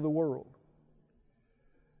out into the world.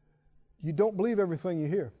 You don't believe everything you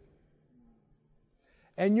hear.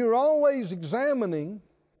 And you're always examining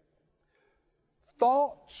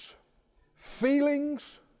thoughts,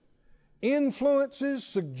 feelings, influences,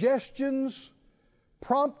 suggestions,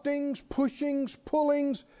 promptings, pushings,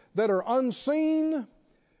 pullings that are unseen.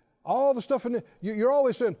 All the stuff in there. You're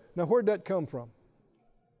always saying, now where'd that come from?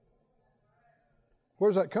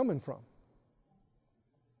 Where's that coming from?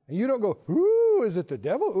 And you don't go, ooh, is it the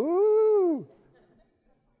devil? Ooh.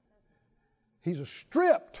 He's a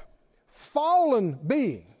stripped, fallen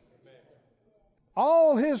being.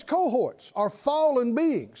 All his cohorts are fallen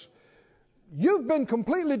beings. You've been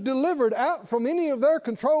completely delivered out from any of their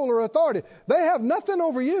control or authority. They have nothing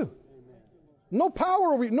over you. No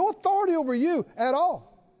power over you, no authority over you at all.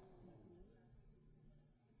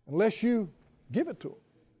 Unless you give it to them.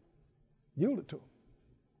 Yield it to them.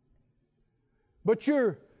 But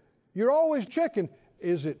you're always checking,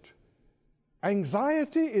 is it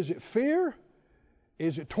anxiety? Is it fear?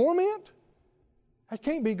 Is it torment? That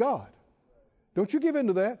can't be God. Don't you give in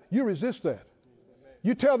to that. You resist that.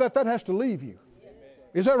 You tell that has to leave you.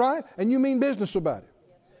 Is that right? And you mean business about it.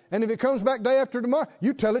 And if it comes back day after tomorrow,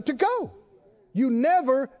 you tell it to go. You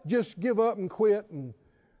never just give up and quit and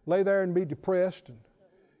lay there and be depressed and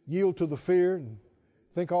yield to the fear and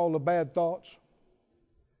think all the bad thoughts.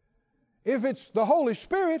 If it's the Holy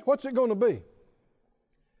Spirit, what's it going to be?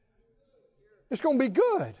 It's going to be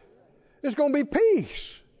good. It's going to be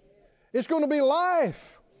peace. It's going to be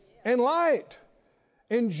life and light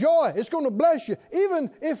and joy. It's going to bless you.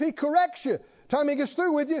 Even if He corrects you, time He gets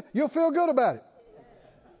through with you, you'll feel good about it.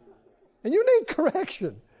 And you need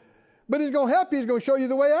correction. But He's going to help you. He's going to show you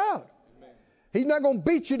the way out. He's not going to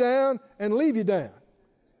beat you down and leave you down.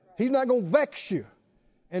 He's not going to vex you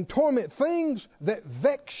and torment. Things that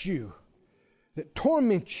vex you, that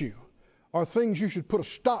torment you, are things you should put a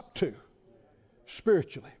stop to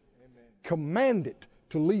spiritually. Amen. Command it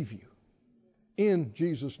to leave you in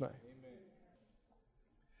Jesus' name. Amen.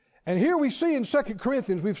 And here we see in 2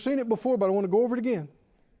 Corinthians, we've seen it before, but I want to go over it again.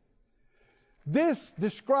 This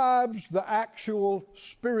describes the actual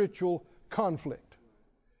spiritual conflict,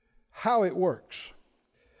 how it works.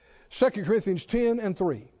 2 Corinthians 10 and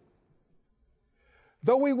 3.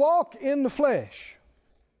 Though we walk in the flesh,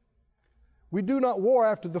 we do not war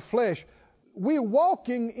after the flesh. We're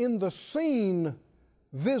walking in the seen,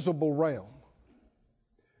 visible realm.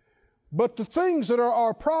 But the things that are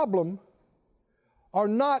our problem are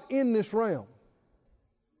not in this realm.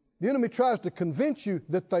 The enemy tries to convince you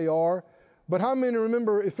that they are, but how many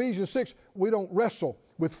remember Ephesians 6? We don't wrestle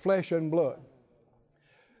with flesh and blood.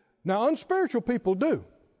 Now, unspiritual people do.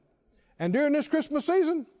 And during this Christmas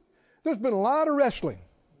season, there's been a lot of wrestling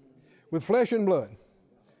with flesh and blood.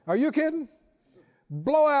 Are you kidding?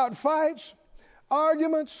 Blowout fights,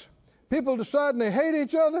 arguments, people deciding they hate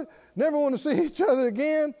each other, never want to see each other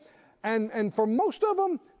again. And for most of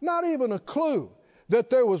them, not even a clue that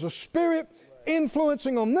there was a spirit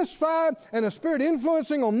influencing on this side and a spirit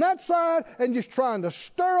influencing on that side and just trying to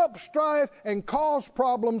stir up strife and cause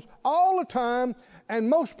problems all the time. And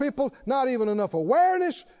most people, not even enough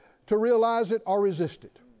awareness to realize it or resist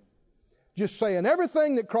it. Just saying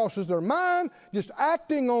everything that crosses their mind, just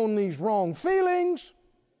acting on these wrong feelings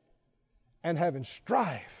and having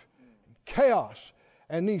strife and chaos.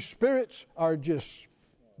 And these spirits are just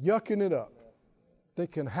yucking it up,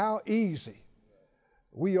 thinking how easy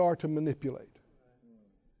we are to manipulate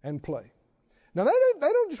and play. Now, they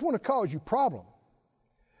don't just want to cause you problem.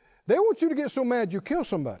 They want you to get so mad you kill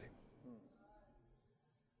somebody.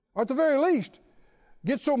 Or at the very least,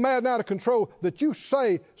 get so mad and out of control that you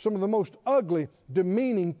say some of the most ugly,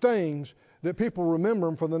 demeaning things that people remember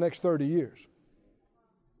them for the next 30 years.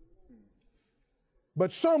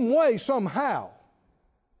 But some way, somehow,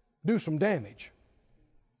 do some damage.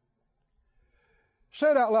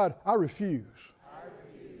 Say it out loud. I refuse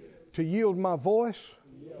to yield my voice,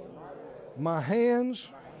 my hands,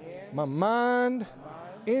 my mind,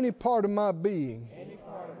 any part of my being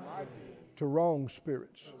to wrong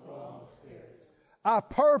spirits. I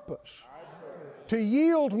purpose to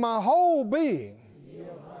yield my whole being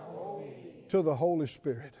to the Holy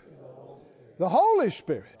Spirit. The Holy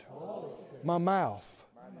Spirit, my mouth,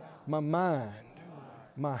 my mind,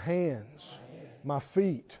 my hands, my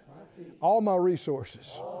feet, all my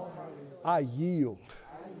resources, I yield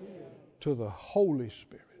to the Holy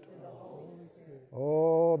Spirit.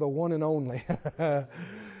 Oh, the one and only,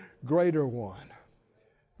 greater one,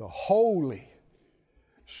 the Holy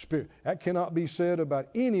Spirit. That cannot be said about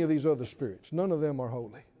any of these other spirits. None of them are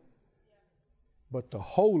holy. But the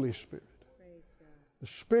Holy Spirit, the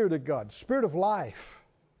Spirit of God, the Spirit of life,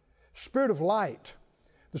 Spirit of light,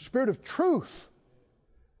 the Spirit of truth.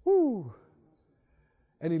 Woo!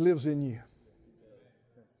 And He lives in you.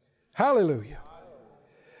 Hallelujah.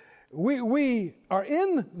 We are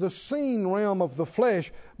in the seen realm of the flesh,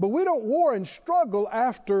 but we don't war and struggle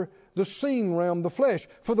after the seen realm, the flesh.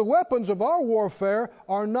 For the weapons of our warfare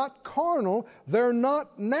are not carnal, they're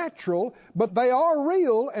not natural, but they are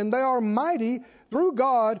real and they are mighty through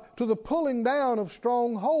God to the pulling down of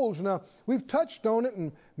strongholds. Now, we've touched on it,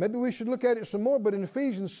 and maybe we should look at it some more, but in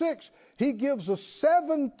Ephesians 6, he gives us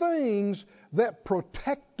 7 things that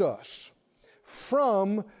protect us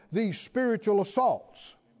from these spiritual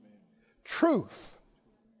assaults. Truth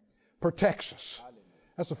protects us.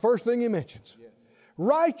 That's the first thing he mentions.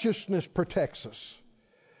 Righteousness protects us.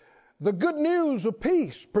 The good news of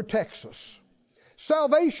peace protects us.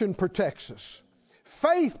 Salvation protects us.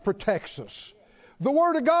 Faith protects us. The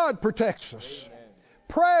Word of God protects us.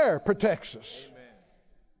 Prayer protects us.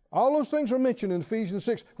 All those things are mentioned in Ephesians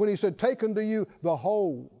 6 when he said, take unto you the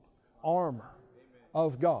whole armor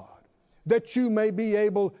of God, that you may be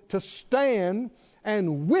able to stand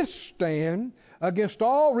and withstand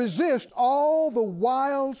resist all the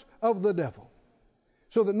wiles of the devil.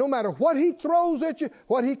 So that no matter what he throws at you,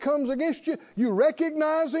 what he comes against you, you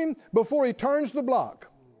recognize him before he turns the block.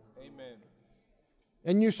 Amen.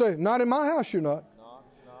 And you say, not in my house you're not.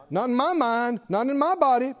 Not in my mind, not in my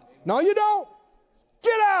body. No, you don't.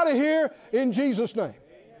 Get out of here in Jesus' name.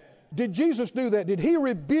 Did Jesus do that? Did he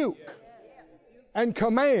rebuke and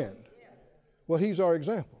command? Well, he's our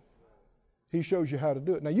example. He shows you how to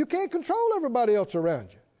do it. Now, you can't control everybody else around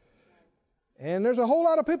you. And there's a whole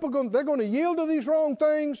lot of people they're going to yield to these wrong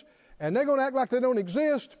things, and they're going to act like they don't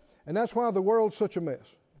exist, and that's why the world's such a mess.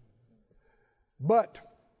 But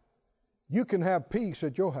you can have peace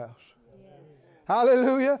at your house.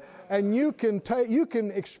 Hallelujah. And you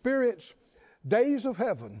can experience days of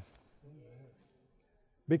heaven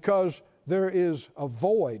because there is a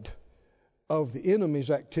void of the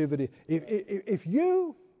enemy's activity. If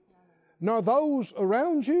you nor those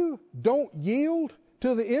around you don't yield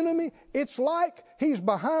to the enemy, it's like he's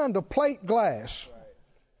behind a plate glass.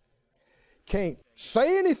 Can't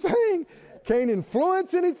say anything, can't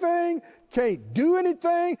influence anything, can't do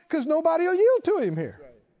anything because nobody will yield to him here.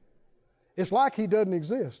 It's like he doesn't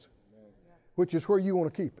exist, which is where you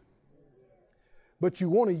want to keep it. But you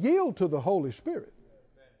want to yield to the Holy Spirit.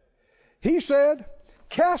 He said,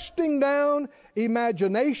 casting down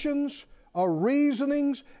imaginations or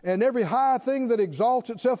reasonings and every high thing that exalts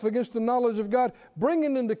itself against the knowledge of God,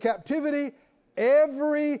 bringing into captivity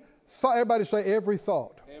every thought. Everybody say every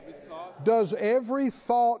thought. Every thought. Does every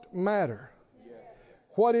thought matter? Yes.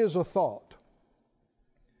 What is a thought?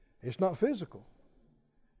 It's not physical.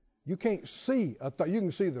 You can't see a thought. You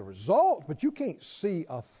can see the result, but you can't see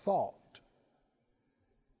a thought.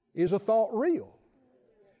 Is a thought real?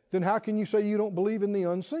 Then how can you say you don't believe in the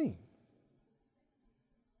unseen?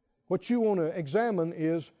 What you want to examine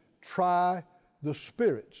is try the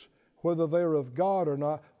spirits, whether they're of God or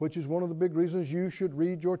not, which is one of the big reasons you should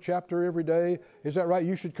read your chapter every day. Is that right?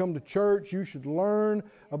 You should come to church. You should learn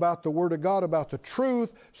about the Word of God, about the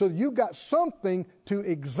truth, so that you've got something to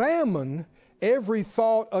examine every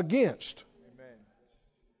thought against. Amen.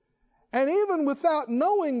 And even without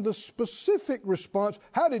knowing the specific response,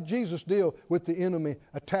 how did Jesus deal with the enemy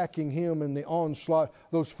attacking him in the onslaught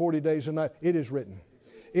those 40 days and nights? It is written.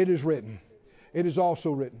 It is written. It is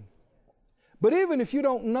also written. But even if you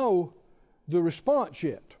don't know the response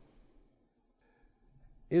yet,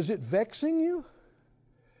 is it vexing you?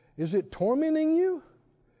 Is it tormenting you?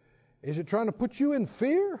 Is it trying to put you in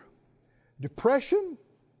fear? Depression?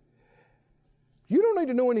 You don't need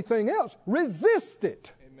to know anything else. Resist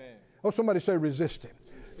it. Amen. Oh, somebody say resist it.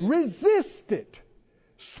 Resist it.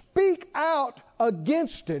 Speak out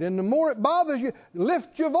against it. And the more it bothers you,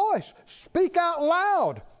 lift your voice. Speak out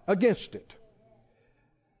loud against it.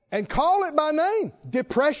 And call it by name.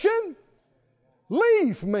 Depression,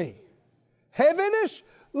 leave me. Heaviness,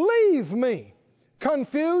 leave me.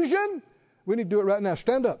 Confusion, we need to do it right now.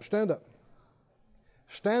 Stand up, stand up.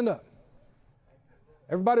 Stand up.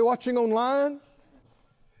 Everybody watching online,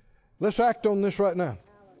 let's act on this right now.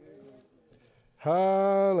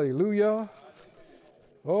 Hallelujah.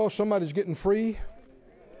 Oh, somebody's getting free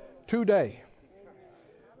today.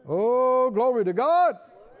 Oh, glory to God.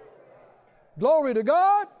 Glory to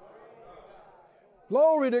God.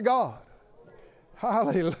 Glory to God.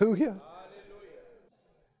 Hallelujah.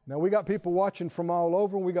 Now, we got people watching from all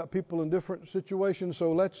over, and we got people in different situations,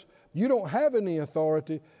 so you don't have any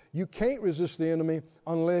authority. You can't resist the enemy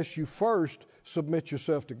unless you first submit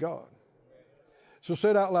yourself to God. So say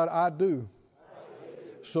it out loud, I do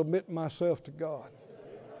submit myself to God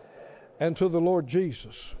and to the Lord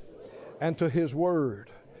Jesus and to His Word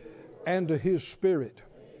and to His Spirit.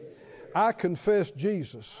 I confess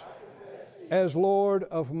Jesus as Lord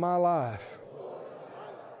of my life.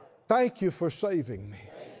 Thank you for saving me.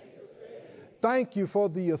 Thank you for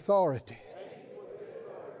the authority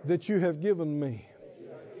that you have given me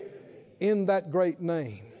in that great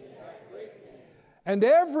name. And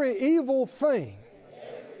every evil thing,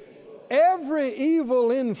 every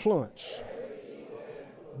evil influence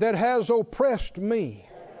that has oppressed me,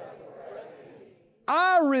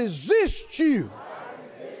 I resist you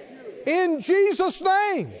in Jesus'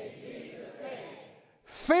 name.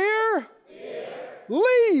 Fear,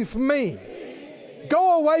 leave me.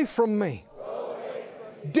 Go away from me.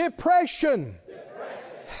 Depression,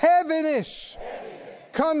 heaviness,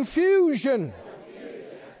 confusion,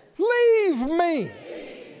 leave me.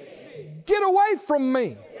 Get away from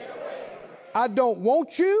me. I don't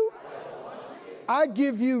want you. I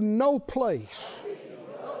give you no place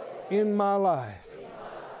in my life.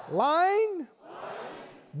 Lying,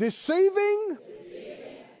 deceiving,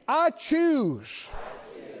 I choose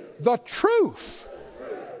the truth,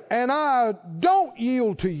 and I don't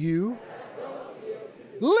yield to you.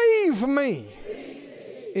 Leave me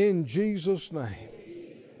in Jesus' name.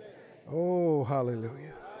 Oh,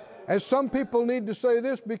 hallelujah. And some people need to say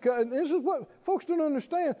this, because this is what folks don't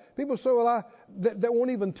understand. People say, well, that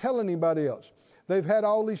won't even tell anybody else. They've had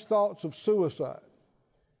all these thoughts of suicide.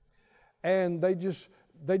 And they just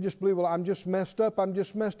believe, well, I'm just messed up.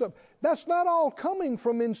 That's not all coming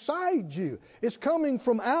from inside you. It's coming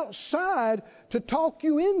from outside to talk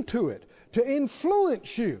you into it, to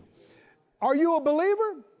influence you. Are you a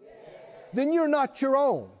believer? Yes. Then you're not your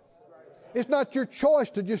own. It's not your choice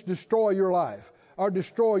to just destroy your life or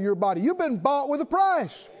destroy your body. You've been bought with a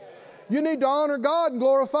price. You need to honor God and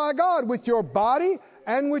glorify God with your body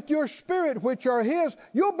and with your spirit, which are His.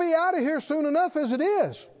 You'll be out of here soon enough as it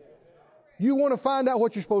is. You want to find out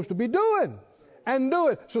what you're supposed to be doing and do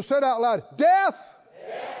it. So say it out loud. Death,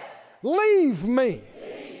 leave me.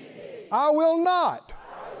 I will not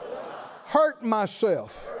hurt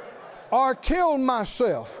myself or kill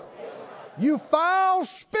myself. You foul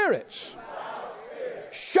spirits,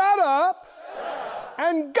 shut up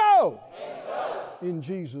and go in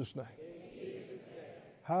Jesus' name.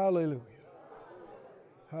 Hallelujah.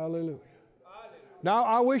 Hallelujah. Now,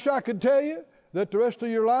 I wish I could tell you that the rest of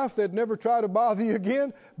your life they'd never try to bother you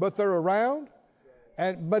again, but they're around.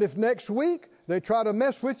 But if next week they try to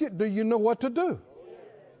mess with you, do you know what to do?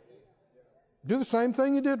 Do the same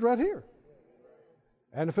thing you did right here.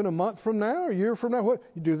 And if in a month from now or a year from now,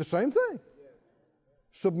 you do the same thing.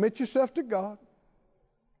 Submit yourself to God.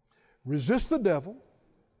 Resist the devil,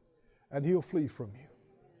 and he'll flee from you.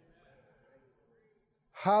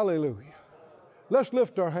 Hallelujah. Let's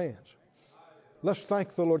lift our hands. Let's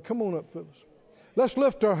thank the Lord. Come on up, Phyllis. Let's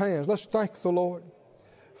lift our hands. Let's thank the Lord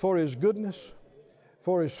for His goodness,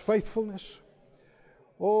 for His faithfulness,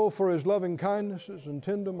 for His loving kindnesses and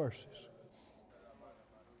tender mercies.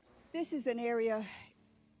 This is an area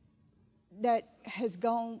that has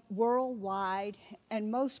gone worldwide,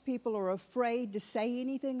 and most people are afraid to say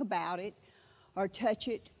anything about it or touch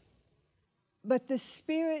it. But the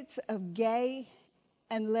spirits of gay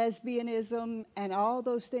and lesbianism and all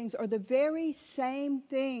those things are the very same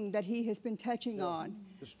thing that he has been touching on.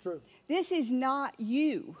 It's true. This is not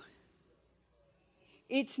you.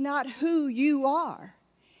 It's not who you are.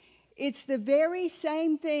 It's the very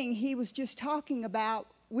same thing he was just talking about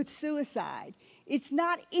with suicide. It's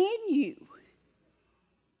not in you.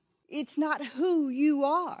 It's not who you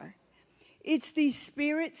are. It's these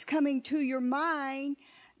spirits coming to your mind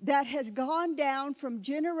that has gone down from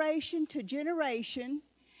generation to generation,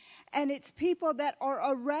 And it's people that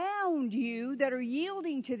are around you that are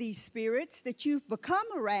yielding to these spirits that you've become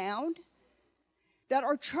around that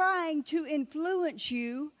are trying to influence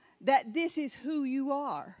you that this is who you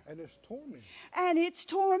are. And it's tormenting. And it's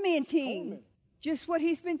tormenting. Just what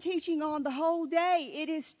he's been teaching on the whole day. It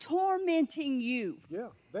is tormenting you. Yeah,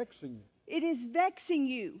 vexing you. It is vexing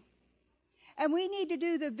you. And we need to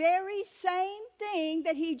do the very same thing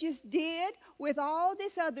that he just did with all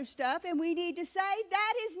this other stuff. And we need to say,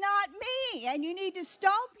 that is not me. And you need to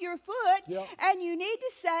stomp your foot. Yep. And you need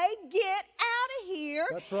to say, get out of here.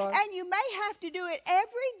 That's right. And you may have to do it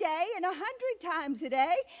every day and 100 times a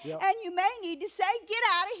day. Yep. And you may need to say, get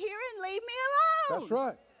out of here and leave me alone. That's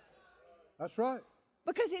right. That's right.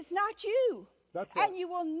 Because it's not you. That's right. And you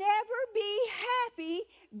will never be happy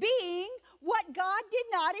being what God did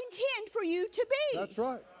not intend for you to be. That's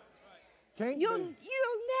right. Can't You'll be.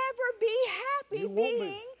 never be happy You won't be.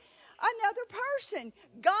 being another person.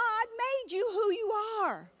 God made you who you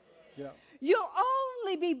are. Yeah. You'll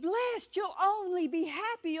only be blessed. You'll only be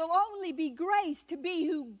happy. You'll only be graced to be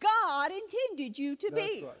who God intended you to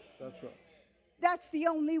be. That's right. That's right. That's the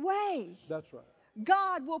only way. That's right.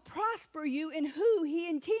 God will prosper you in who He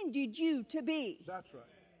intended you to be. That's right.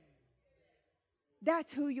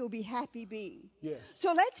 That's who you'll be happy being. Yes.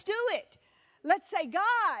 So let's do it. Let's say,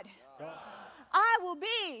 God, God, I will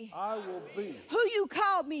be I will be who you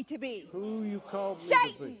called me to be. who you called me to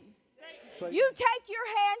Satan, be. Satan, you take your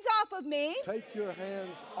hands off of me. take your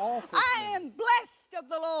hands off of I me. am blessed of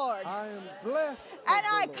the Lord. I am blessed. And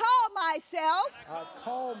I of the Lord. call myself I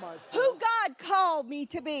call myself who God called me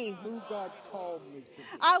to be. who God called me to be.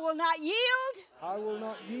 I will not yield I will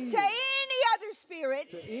not yield to any other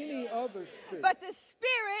spirits to any other spirit but the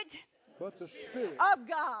Spirit but the Spirit of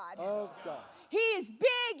God. of God. He is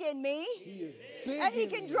big in me, He is big and He in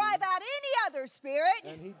can me, drive out any other spirit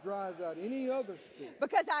and He drives out any other spirit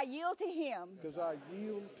because I yield to Him. because I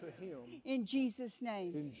yield to Him In Jesus'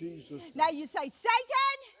 name. in Jesus' name. Now you say,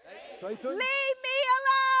 Satan, Satan, leave me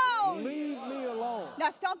alone. leave me alone.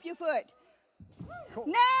 Now stomp your foot. Come-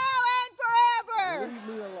 Now and forever.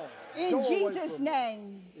 Leave me alone. In Go away Jesus' from me.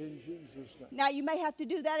 name. In Jesus' name. Now you may have to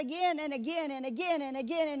do that again and again and again and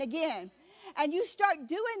again and again. And you start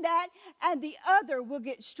doing that, and the other will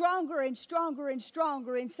get stronger and stronger and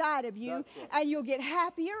stronger inside of you. That's right. And you'll get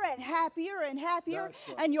happier and happier and happier. That's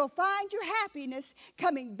right. And you'll find your happiness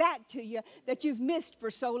coming back to you that you've missed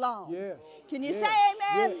for so long. Yes. Can you Yes.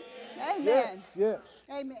 say amen? Yes. Amen. Yes.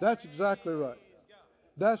 Amen. That's exactly right.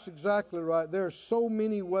 That's exactly right. There are so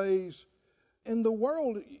many ways. And the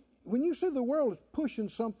world, when you say the world is pushing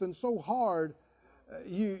something so hard,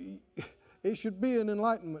 it should be an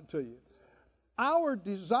enlightenment to you. Our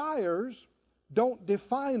desires don't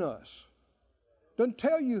define us. Doesn't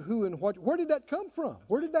tell you who and what. Where did that come from?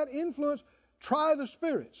 Where did that influence? Try the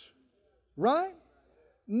spirits. Right?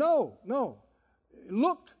 No.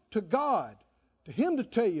 Look to God, to Him to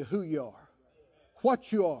tell you who you are,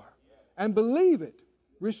 what you are, and believe it,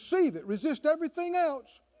 receive it, resist everything else,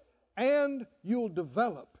 and you'll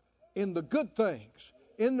develop in the good things,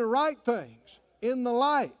 in the right things, in the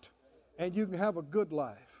light, and you can have a good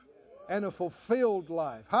life and a fulfilled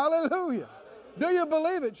life. Hallelujah. Do you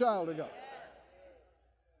believe it, child of God?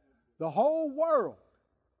 The whole world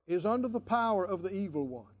is under the power of the evil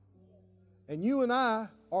one. And you and I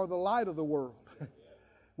are the light of the world.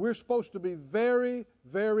 We're supposed to be very,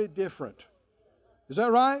 very different. Is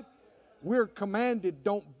that right? We're commanded,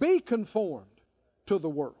 don't be conformed to the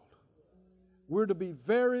world. We're to be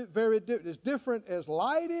very, very different. As different as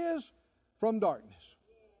light is from darkness.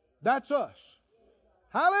 That's us.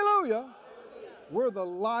 Hallelujah. We're the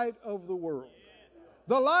light of the world.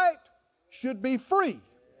 The light should be free.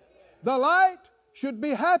 The light should be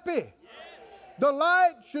happy. The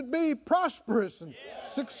light should be prosperous and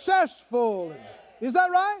successful. Is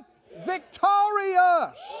that right?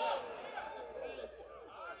 Victorious.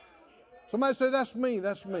 Somebody say, that's me,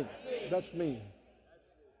 that's me, that's me.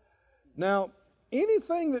 Now,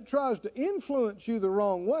 anything that tries to influence you the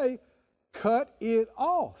wrong way, cut it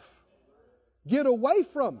off. Get away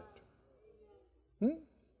from it.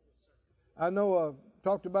 I know I've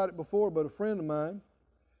talked about it before, but a friend of mine,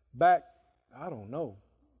 back,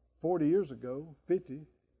 40 years ago, 50,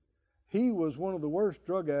 he was one of the worst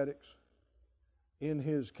drug addicts in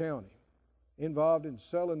his county, involved in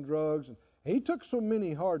selling drugs. And he took so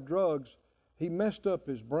many hard drugs, he messed up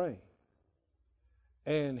his brain.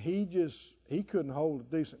 And he couldn't hold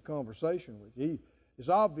a decent conversation with you. It's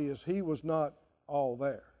obvious he was not all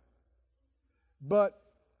there. But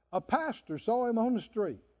a pastor saw him on the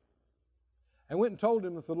street and went and told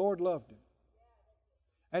him that the Lord loved him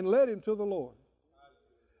and led him to the Lord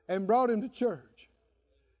and brought him to church.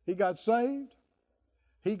 He got saved.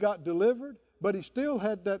 He got delivered. But he still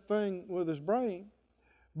had that thing with his brain.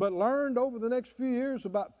 But learned over the next few years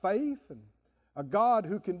about faith and a God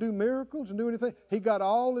who can do miracles and do anything. He got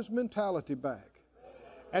all his mentality back.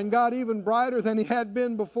 And got even brighter than he had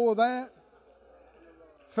been before that.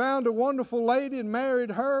 Found a wonderful lady and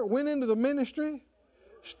married her. Went into the ministry.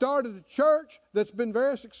 Started a church that's been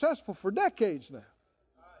very successful for decades now.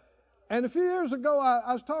 And a few years ago,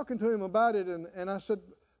 I was talking to him about it, and I said,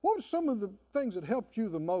 what were some of the things that helped you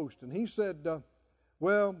the most? And he said,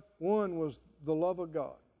 well, one was the love of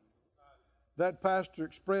God. That pastor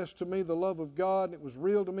expressed to me the love of God, and it was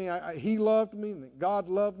real to me. He loved me, and God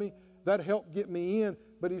loved me. That helped get me in.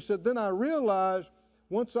 But he said, then I realized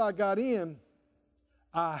once I got in,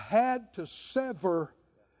 I had to sever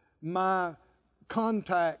my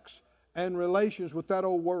contacts and relations with that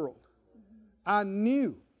old world. I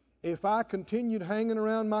knew if I continued hanging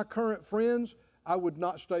around my current friends, I would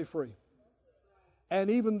not stay free.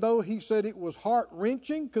 And even though he said it was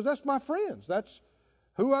heart-wrenching, because that's my friends, that's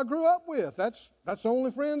who I grew up with, that's the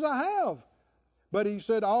only friends I have. But he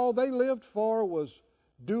said all they lived for was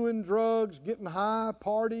doing drugs, getting high,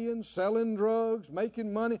 partying, selling drugs,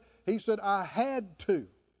 making money. He said I had to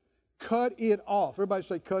cut it off. Everybody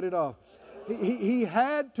say cut it off. He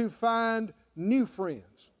had to find new friends.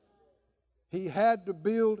 He had to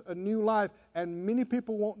build a new life. And many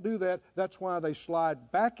people won't do that. That's why they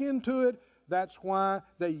slide back into it. That's why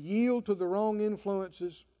they yield to the wrong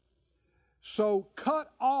influences. So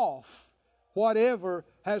cut off whatever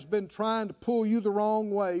has been trying to pull you the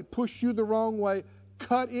wrong way, push you the wrong way.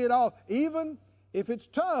 Cut it off. Even if it's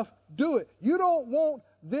tough, do it. You don't want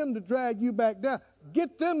them to drag you back down.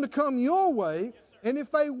 Get them to come your way. And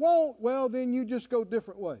if they won't, well, then you just go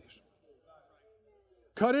different ways.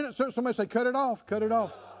 Cut it. Somebody say, cut it off. Cut it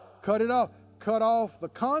off. Cut it off. Cut off the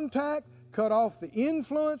contact. Cut off the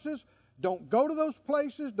influences. Don't go to those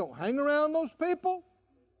places. Don't hang around those people.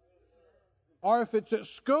 Or if it's at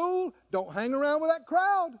school, don't hang around with that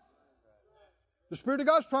crowd. The Spirit of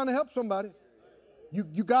God's trying to help somebody.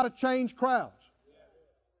 You got to change crowds.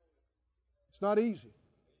 It's not easy.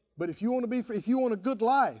 But if you want a good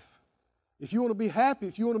life, if you want to be happy,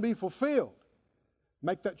 if you want to be fulfilled,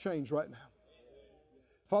 make that change right now.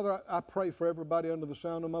 Father, I pray for everybody under the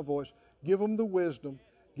sound of my voice. Give them the wisdom.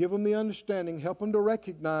 Give them the understanding. Help them to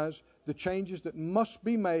recognize the changes that must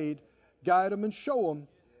be made. Guide them and show them.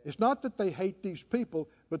 It's not that they hate these people,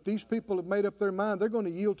 but these people have made up their mind they're going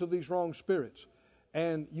to yield to these wrong spirits.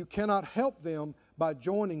 And you cannot help them by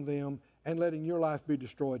joining them and letting your life be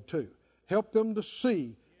destroyed too. Help them to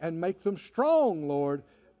see and make them strong, Lord,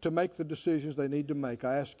 to make the decisions they need to make.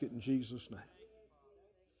 I ask it in Jesus' name.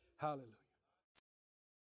 Hallelujah.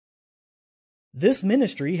 This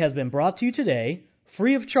ministry has been brought to you today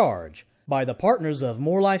free of charge by the partners of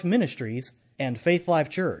More Life Ministries and Faith Life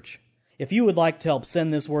Church. If you would like to help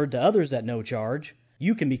send this word to others at no charge,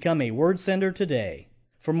 you can become a word sender today.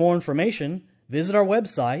 For more information, visit our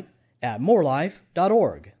website at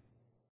morelife.org.